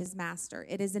above his master.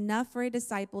 It is enough for a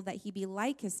disciple that he be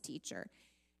like his teacher,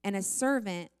 and a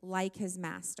servant like his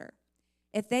master.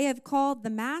 If they have called the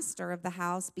master of the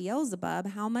house Beelzebub,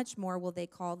 how much more will they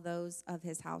call those of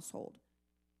his household?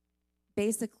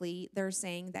 basically they're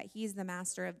saying that he's the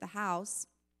master of the house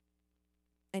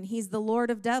and he's the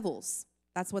Lord of devils.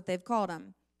 That's what they've called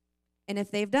him. And if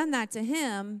they've done that to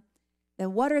him,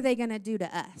 then what are they going to do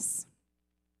to us?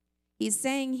 He's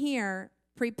saying here,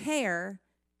 prepare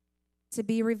to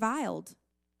be reviled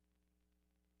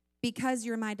because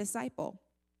you're my disciple.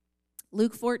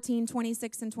 Luke 14,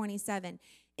 26 and 27.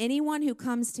 Anyone who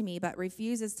comes to me but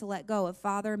refuses to let go of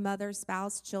father, mother,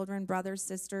 spouse, children, brothers,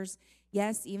 sisters,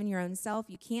 yes, even your own self,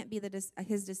 you can't be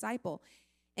his disciple.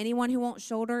 Anyone who won't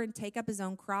shoulder and take up his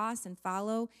own cross and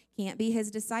follow can't be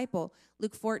his disciple.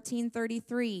 Luke 14,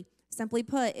 33. Simply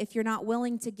put, if you're not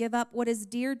willing to give up what is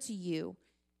dear to you,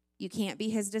 you can't be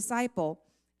his disciple.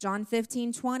 John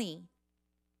 15, 20.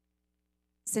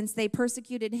 Since they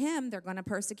persecuted him, they're going to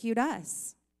persecute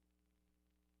us.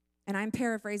 And I'm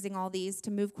paraphrasing all these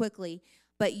to move quickly,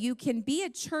 but you can be a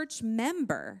church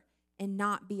member and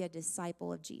not be a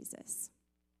disciple of Jesus.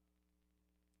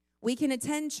 We can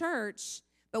attend church,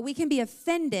 but we can be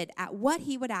offended at what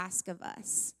he would ask of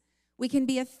us. We can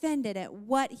be offended at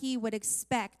what he would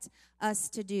expect us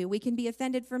to do. We can be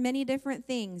offended for many different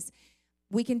things.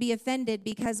 We can be offended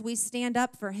because we stand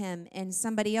up for him and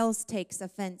somebody else takes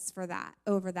offense for that,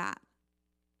 over that.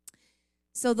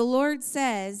 So the Lord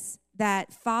says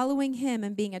that following him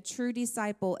and being a true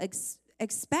disciple,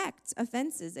 expect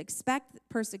offenses, expect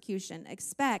persecution,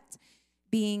 expect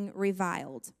being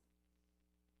reviled.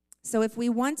 So if we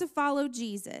want to follow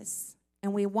Jesus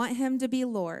and we want him to be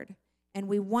Lord and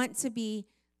we want to be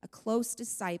a close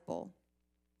disciple,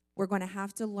 we're going to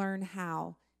have to learn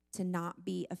how to not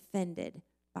be offended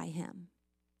by him.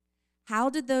 How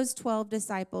did those 12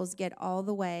 disciples get all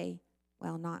the way,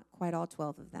 well, not quite all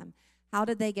 12 of them, how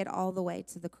did they get all the way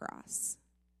to the cross?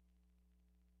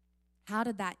 How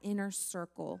did that inner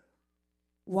circle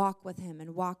walk with him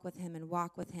and walk with him and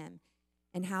walk with him?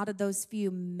 And how did those few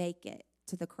make it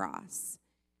to the cross?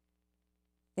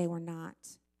 They were not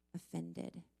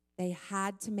offended. They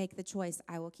had to make the choice.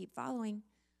 I will keep following.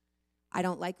 I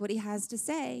don't like what he has to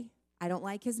say. I don't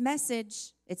like his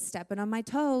message. It's stepping on my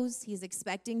toes. He's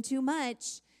expecting too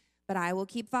much, but I will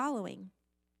keep following.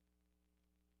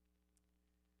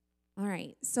 All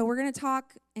right, so we're going to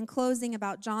talk in closing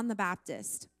about John the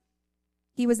Baptist.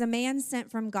 He was a man sent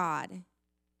from God.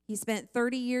 He spent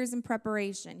 30 years in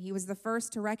preparation. He was the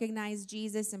first to recognize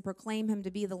Jesus and proclaim him to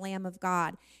be the Lamb of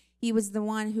God. He was the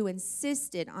one who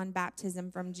insisted on baptism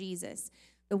from Jesus,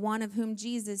 the one of whom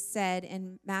Jesus said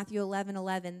in Matthew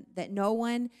 11:11 that no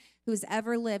one who's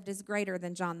ever lived is greater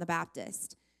than John the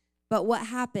Baptist. But what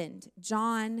happened?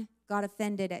 John got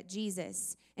offended at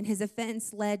Jesus, and his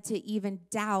offense led to even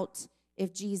doubt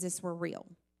if Jesus were real.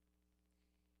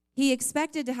 He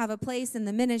expected to have a place in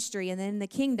the ministry and in the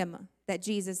kingdom that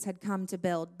Jesus had come to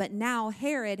build, but now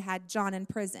Herod had John in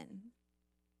prison.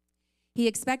 He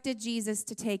expected Jesus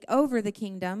to take over the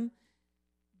kingdom,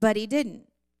 but he didn't,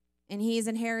 and he's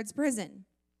in Herod's prison.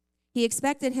 He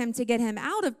expected him to get him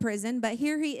out of prison, but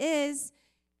here he is,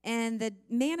 and the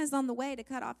man is on the way to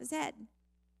cut off his head.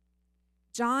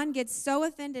 John gets so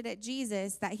offended at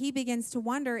Jesus that he begins to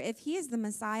wonder if he is the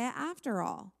Messiah after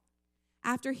all.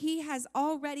 After he has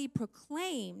already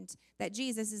proclaimed that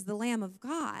Jesus is the Lamb of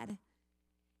God,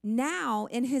 now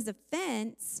in his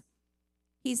offense,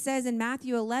 he says in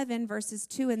Matthew 11, verses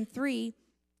 2 and 3,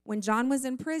 when John was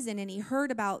in prison and he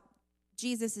heard about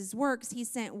Jesus' works, he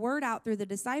sent word out through the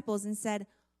disciples and said,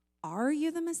 "Are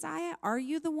you the Messiah? Are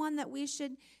you the one that we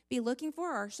should be looking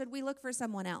for, or should we look for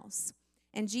someone else?"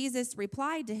 And Jesus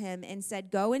replied to him and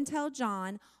said, "Go and tell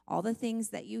John all the things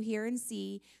that you hear and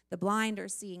see. The blind are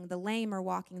seeing, the lame are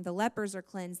walking, the lepers are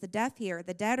cleansed, the deaf hear,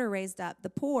 the dead are raised up, the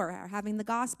poor are having the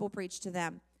gospel preached to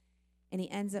them." And he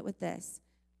ends it with this: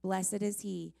 "Blessed is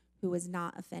he who is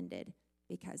not offended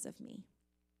because of me."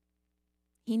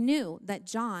 He knew that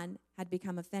John had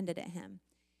become offended at him.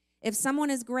 If someone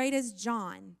as great as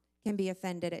John can be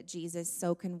offended at Jesus,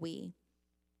 so can we.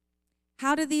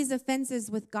 How do these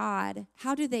offenses with God,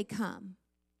 how do they come?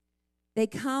 They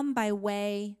come by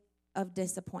way of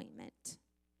disappointment.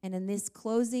 And in these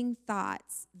closing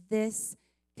thoughts, this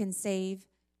can save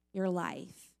your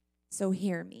life. So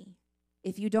hear me.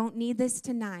 If you don't need this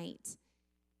tonight,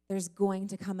 there's going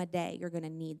to come a day you're going to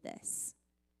need this.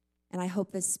 And I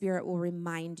hope the Spirit will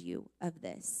remind you of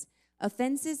this.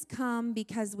 Offenses come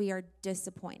because we are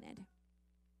disappointed.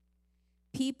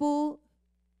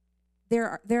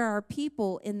 There are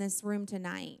people in this room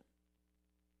tonight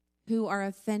who are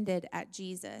offended at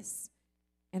Jesus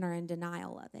and are in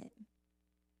denial of it.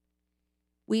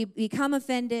 We become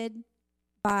offended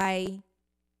by,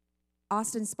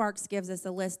 Austin Sparks gives us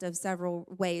a list of several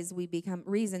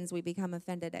reasons we become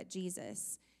offended at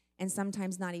Jesus. and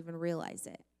sometimes not even realize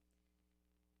it.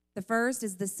 The first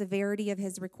is the severity of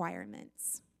his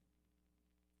requirements.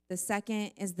 The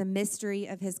second is the mystery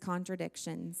of his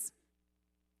contradictions.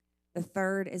 The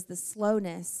third is the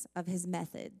slowness of his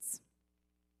methods.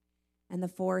 And the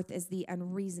fourth is the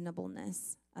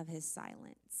unreasonableness of his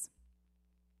silence.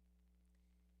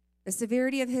 The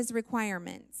severity of his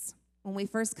requirements. When we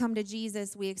first come to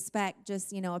Jesus, we expect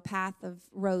just, a path of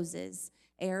roses,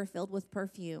 air filled with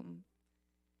perfume.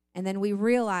 And then we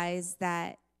realize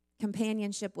that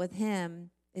companionship with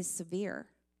him is severe.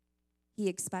 He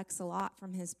expects a lot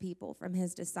from his people, from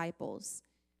his disciples.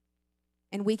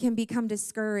 And we can become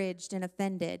discouraged and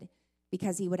offended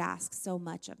because he would ask so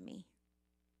much of me.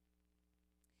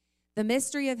 The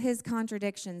mystery of his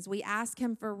contradictions. We ask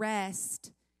him for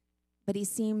rest, but he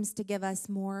seems to give us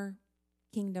more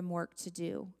kingdom work to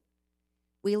do.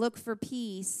 We look for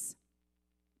peace,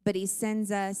 but he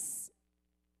sends us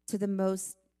to the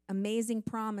most amazing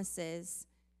promises,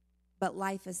 but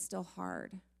life is still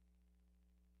hard.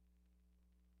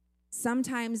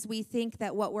 Sometimes we think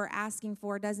that what we're asking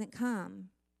for doesn't come,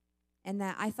 and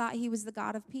that I thought he was the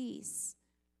God of peace.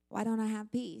 Why don't I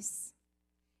have peace?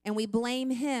 And we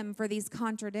blame him for these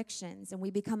contradictions, and we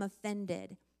become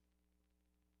offended.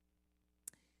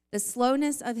 The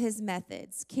slowness of his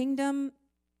methods.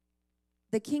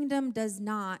 The kingdom does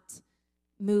not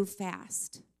move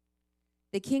fast.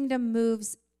 The kingdom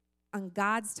moves on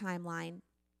God's timeline,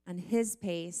 on his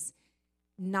pace,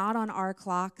 not on our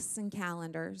clocks and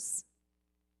calendars,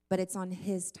 but it's on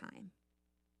his time.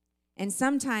 And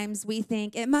sometimes we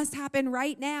think it must happen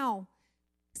right now,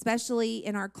 especially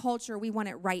in our culture. We want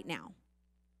it right now.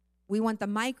 We want the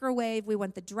microwave, we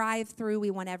want the drive-through,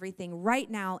 we want everything right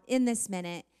now in this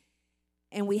minute.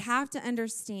 And we have to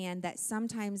understand that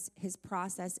sometimes his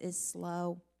process is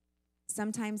slow.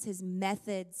 Sometimes his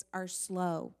methods are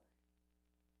slow.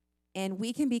 And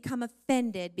we can become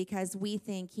offended because we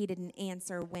think he didn't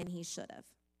answer when he should have.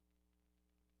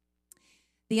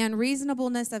 The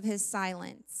unreasonableness of his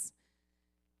silence.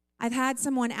 I've had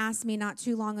someone ask me not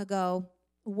too long ago,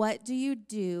 what do you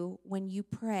do when you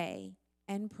pray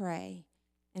and pray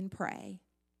and pray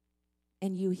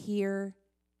and you hear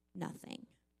nothing?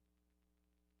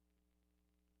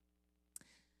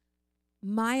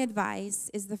 My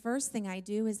advice is the first thing I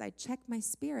do is I check my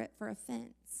spirit for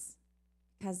offense,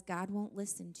 because God won't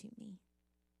listen to me.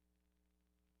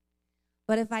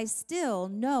 But if I still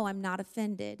know I'm not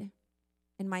offended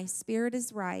and my spirit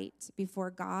is right before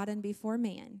God and before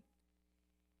man,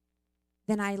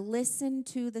 then I listen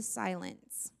to the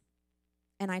silence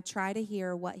and I try to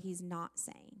hear what he's not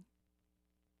saying.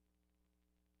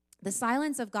 The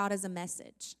silence of God is a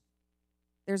message.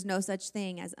 There's no such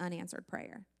thing as unanswered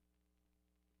prayer.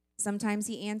 Sometimes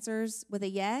he answers with a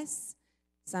yes.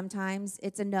 Sometimes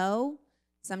it's a no.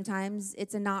 Sometimes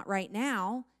it's a not right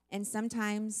now. And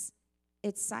sometimes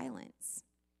it's silence.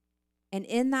 And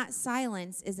in that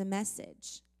silence is a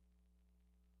message.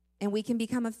 And we can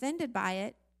become offended by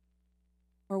it,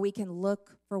 or we can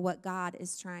look for what God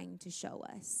is trying to show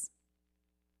us.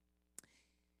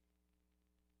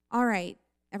 All right,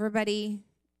 everybody,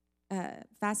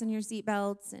 fasten your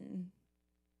seatbelts and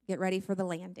get ready for the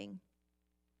landing.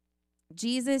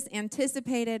 Jesus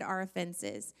anticipated our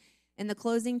offenses. In the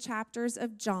closing chapters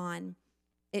of John,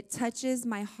 it touches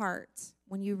my heart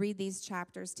when you read these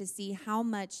chapters to see how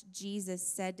much Jesus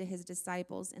said to his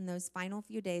disciples in those final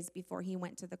few days before he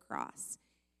went to the cross.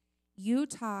 You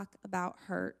talk about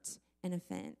hurt and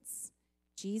offense.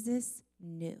 Jesus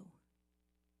knew.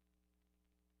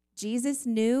 Jesus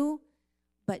knew,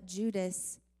 but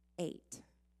Judas ate.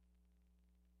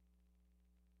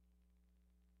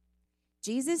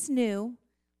 Jesus knew,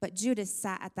 but Judas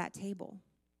sat at that table.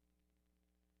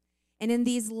 And in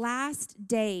these last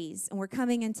days, and we're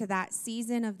coming into that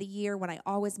season of the year when I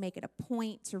always make it a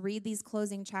point to read these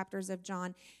closing chapters of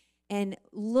John and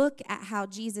look at how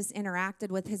Jesus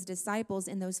interacted with his disciples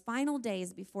in those final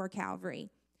days before Calvary,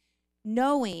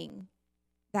 knowing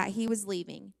that he was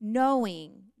leaving,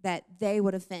 knowing that they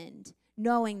would offend,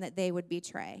 knowing that they would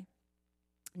betray,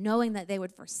 knowing that they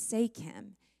would forsake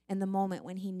him in the moment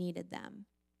when he needed them.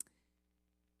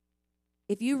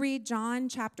 If you read John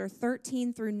chapter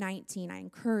 13 through 19, I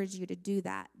encourage you to do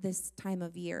that this time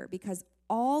of year, because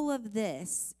all of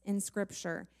this in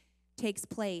Scripture takes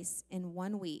place in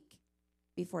 1 week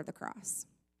before the cross.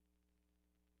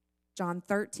 John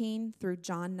 13 through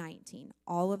John 19,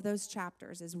 all of those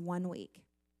chapters is 1 week.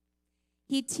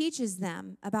 He teaches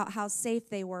them about how safe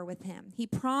they were with him. He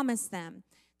promised them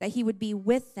that he would be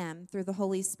with them through the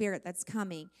Holy Spirit that's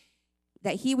coming,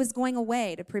 that he was going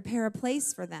away to prepare a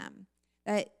place for them,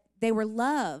 that they were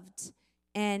loved,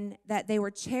 and that they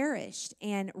were cherished.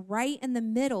 And right in the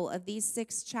middle of these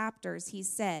 6 chapters, he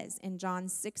says in John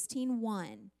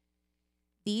 16:1,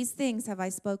 these things have I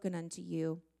spoken unto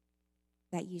you,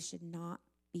 that ye should not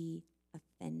be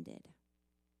offended.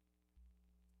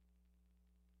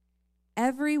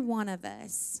 Every one of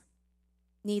us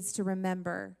needs to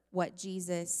remember what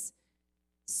Jesus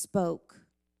spoke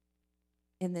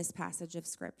in this passage of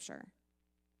Scripture.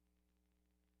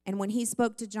 And when he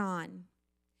spoke to John,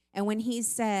 and when he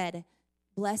said,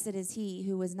 blessed is he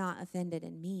who was not offended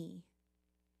in me,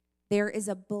 there is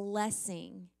a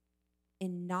blessing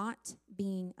in not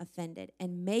being offended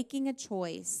and making a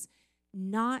choice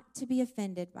not to be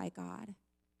offended by God.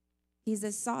 He's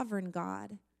a sovereign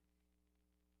God.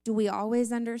 Do we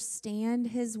always understand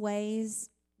his ways?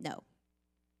 No.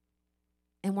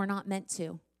 And we're not meant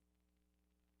to.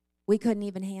 We couldn't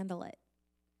even handle it.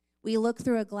 We look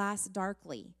through a glass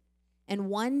darkly, and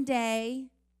one day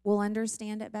we'll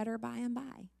understand it better by and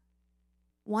by.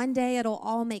 One day it'll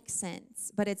all make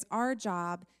sense, but it's our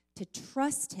job to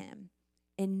trust him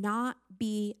and not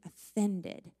be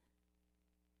offended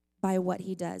by what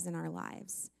he does in our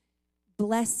lives.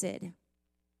 Blessed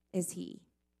is he.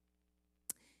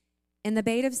 In The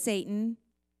Bait of Satan,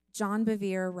 John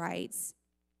Bevere writes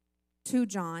to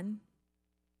John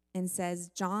and says,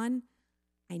 John,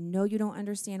 I know you don't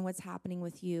understand what's happening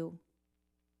with you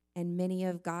and many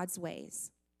of God's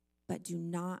ways, but do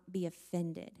not be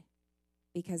offended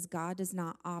because God does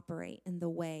not operate in the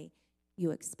way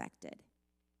you expected.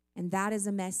 And that is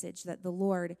a message that the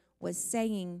Lord was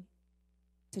saying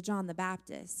to John the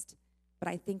Baptist, but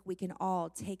I think we can all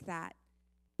take that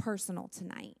personal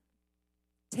tonight.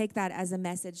 Take that as a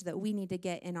message that we need to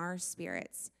get in our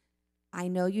spirits. I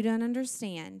know you don't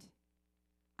understand.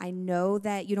 I know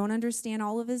that you don't understand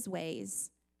all of his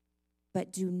ways,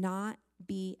 but do not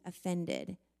be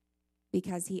offended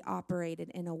because he operated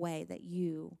in a way that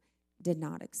you did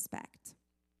not expect.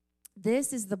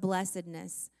 This is the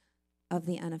blessedness of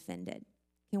the unoffended.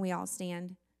 Can we all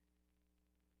stand?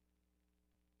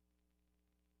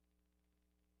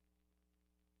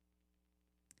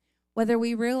 Whether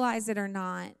we realize it or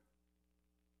not,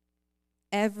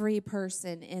 every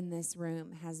person in this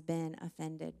room has been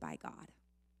offended by God.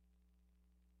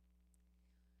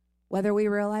 Whether we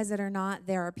realize it or not,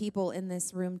 there are people in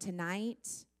this room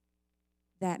tonight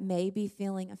that may be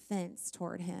feeling offense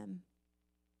toward him,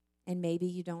 and maybe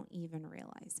you don't even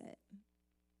realize it.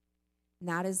 And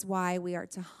that is why we are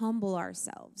to humble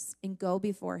ourselves and go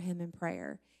before him in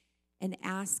prayer and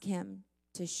ask him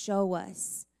to show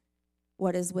us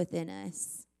what is within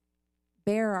us.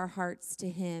 Bare our hearts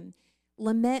to him.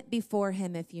 Lament before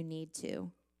him if you need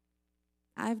to.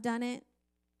 I've done it.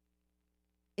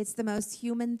 It's the most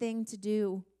human thing to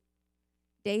do.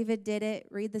 David did it.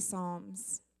 Read the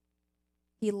Psalms.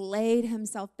 He laid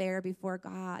himself bare before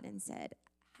God and said,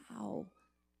 How,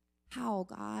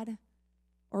 God?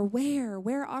 Or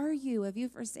where are you? Have you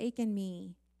forsaken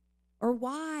me? Or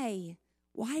why?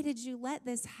 Why did you let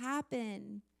this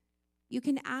happen? You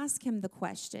can ask him the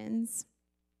questions.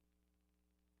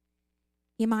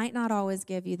 He might not always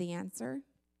give you the answer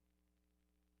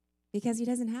because he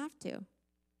doesn't have to.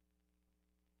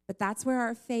 But that's where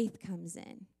our faith comes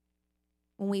in.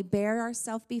 When we bear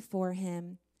ourselves before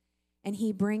him and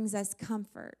he brings us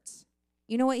comfort.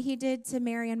 You know what he did to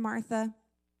Mary and Martha?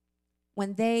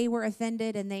 When they were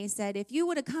offended and they said, if you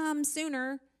would have come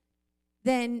sooner,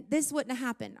 then this wouldn't have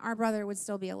happened. Our brother would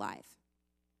still be alive.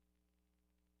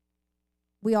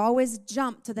 We always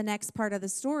jump to the next part of the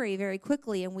story very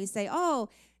quickly and we say, oh,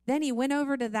 then he went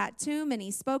over to that tomb and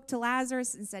he spoke to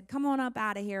Lazarus and said, come on up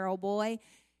out of here, old boy.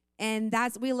 And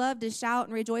we love to shout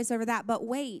and rejoice over that. But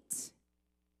wait,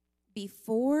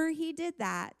 before he did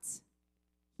that,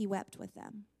 he wept with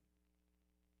them.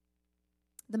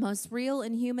 The most real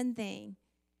and human thing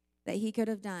that he could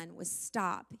have done was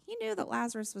stop. He knew that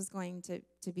Lazarus was going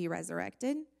to be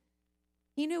resurrected.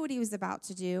 He knew what he was about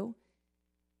to do.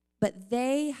 But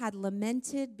they had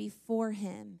lamented before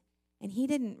him, and he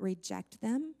didn't reject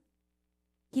them.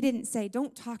 He didn't say,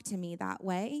 don't talk to me that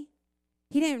way.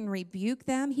 He didn't rebuke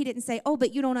them. He didn't say, oh,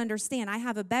 but you don't understand. I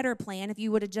have a better plan if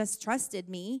you would have just trusted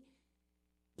me.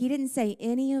 He didn't say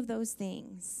any of those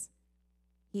things.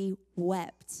 He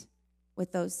wept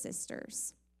with those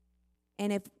sisters.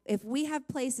 And if we have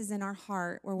places in our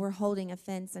heart where we're holding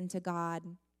offense unto God,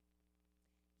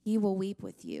 he will weep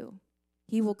with you.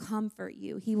 He will comfort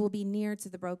you. He will be near to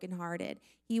the brokenhearted.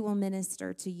 He will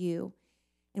minister to you.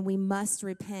 And we must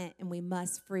repent and we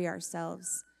must free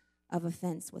ourselves of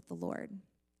offense with the Lord.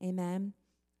 Amen.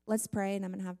 Let's pray, and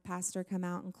I'm going to have Pastor come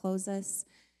out and close us.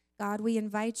 God, we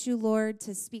invite you, Lord,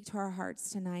 to speak to our hearts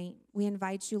tonight. We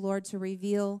invite you, Lord, to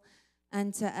reveal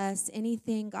unto us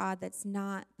anything, God, that's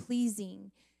not pleasing,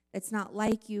 that's not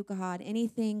like you, God.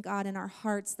 Anything, God, in our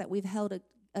hearts that we've held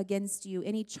against you,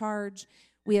 any charge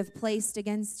we have placed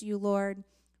against you, Lord.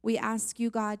 We ask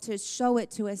you, God, to show it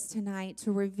to us tonight,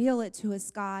 to reveal it to us,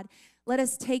 God. Let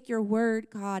us take your word,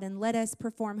 God, and let us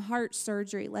perform heart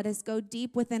surgery. Let us go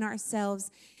deep within ourselves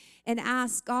and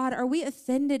ask, God, are we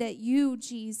offended at you,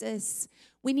 Jesus?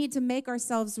 We need to make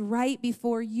ourselves right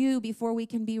before you before we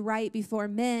can be right before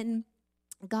men.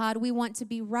 God, we want to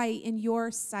be right in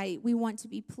your sight. We want to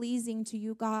be pleasing to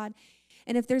you, God.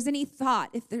 And if there's any thought,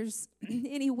 if there's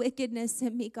any wickedness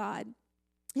in me, God,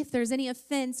 if there's any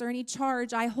offense or any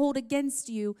charge I hold against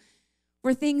you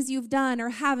for things you've done or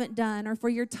haven't done, or for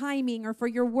your timing or for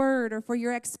your word or for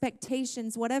your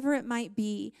expectations, whatever it might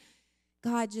be,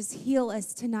 God, just heal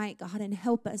us tonight, God, and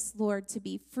help us, Lord, to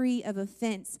be free of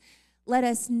offense. Let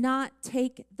us not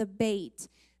take the bait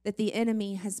that the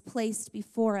enemy has placed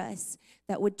before us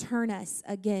that would turn us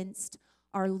against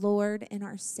our Lord and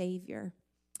our Savior.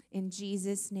 In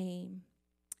Jesus' name,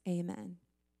 amen.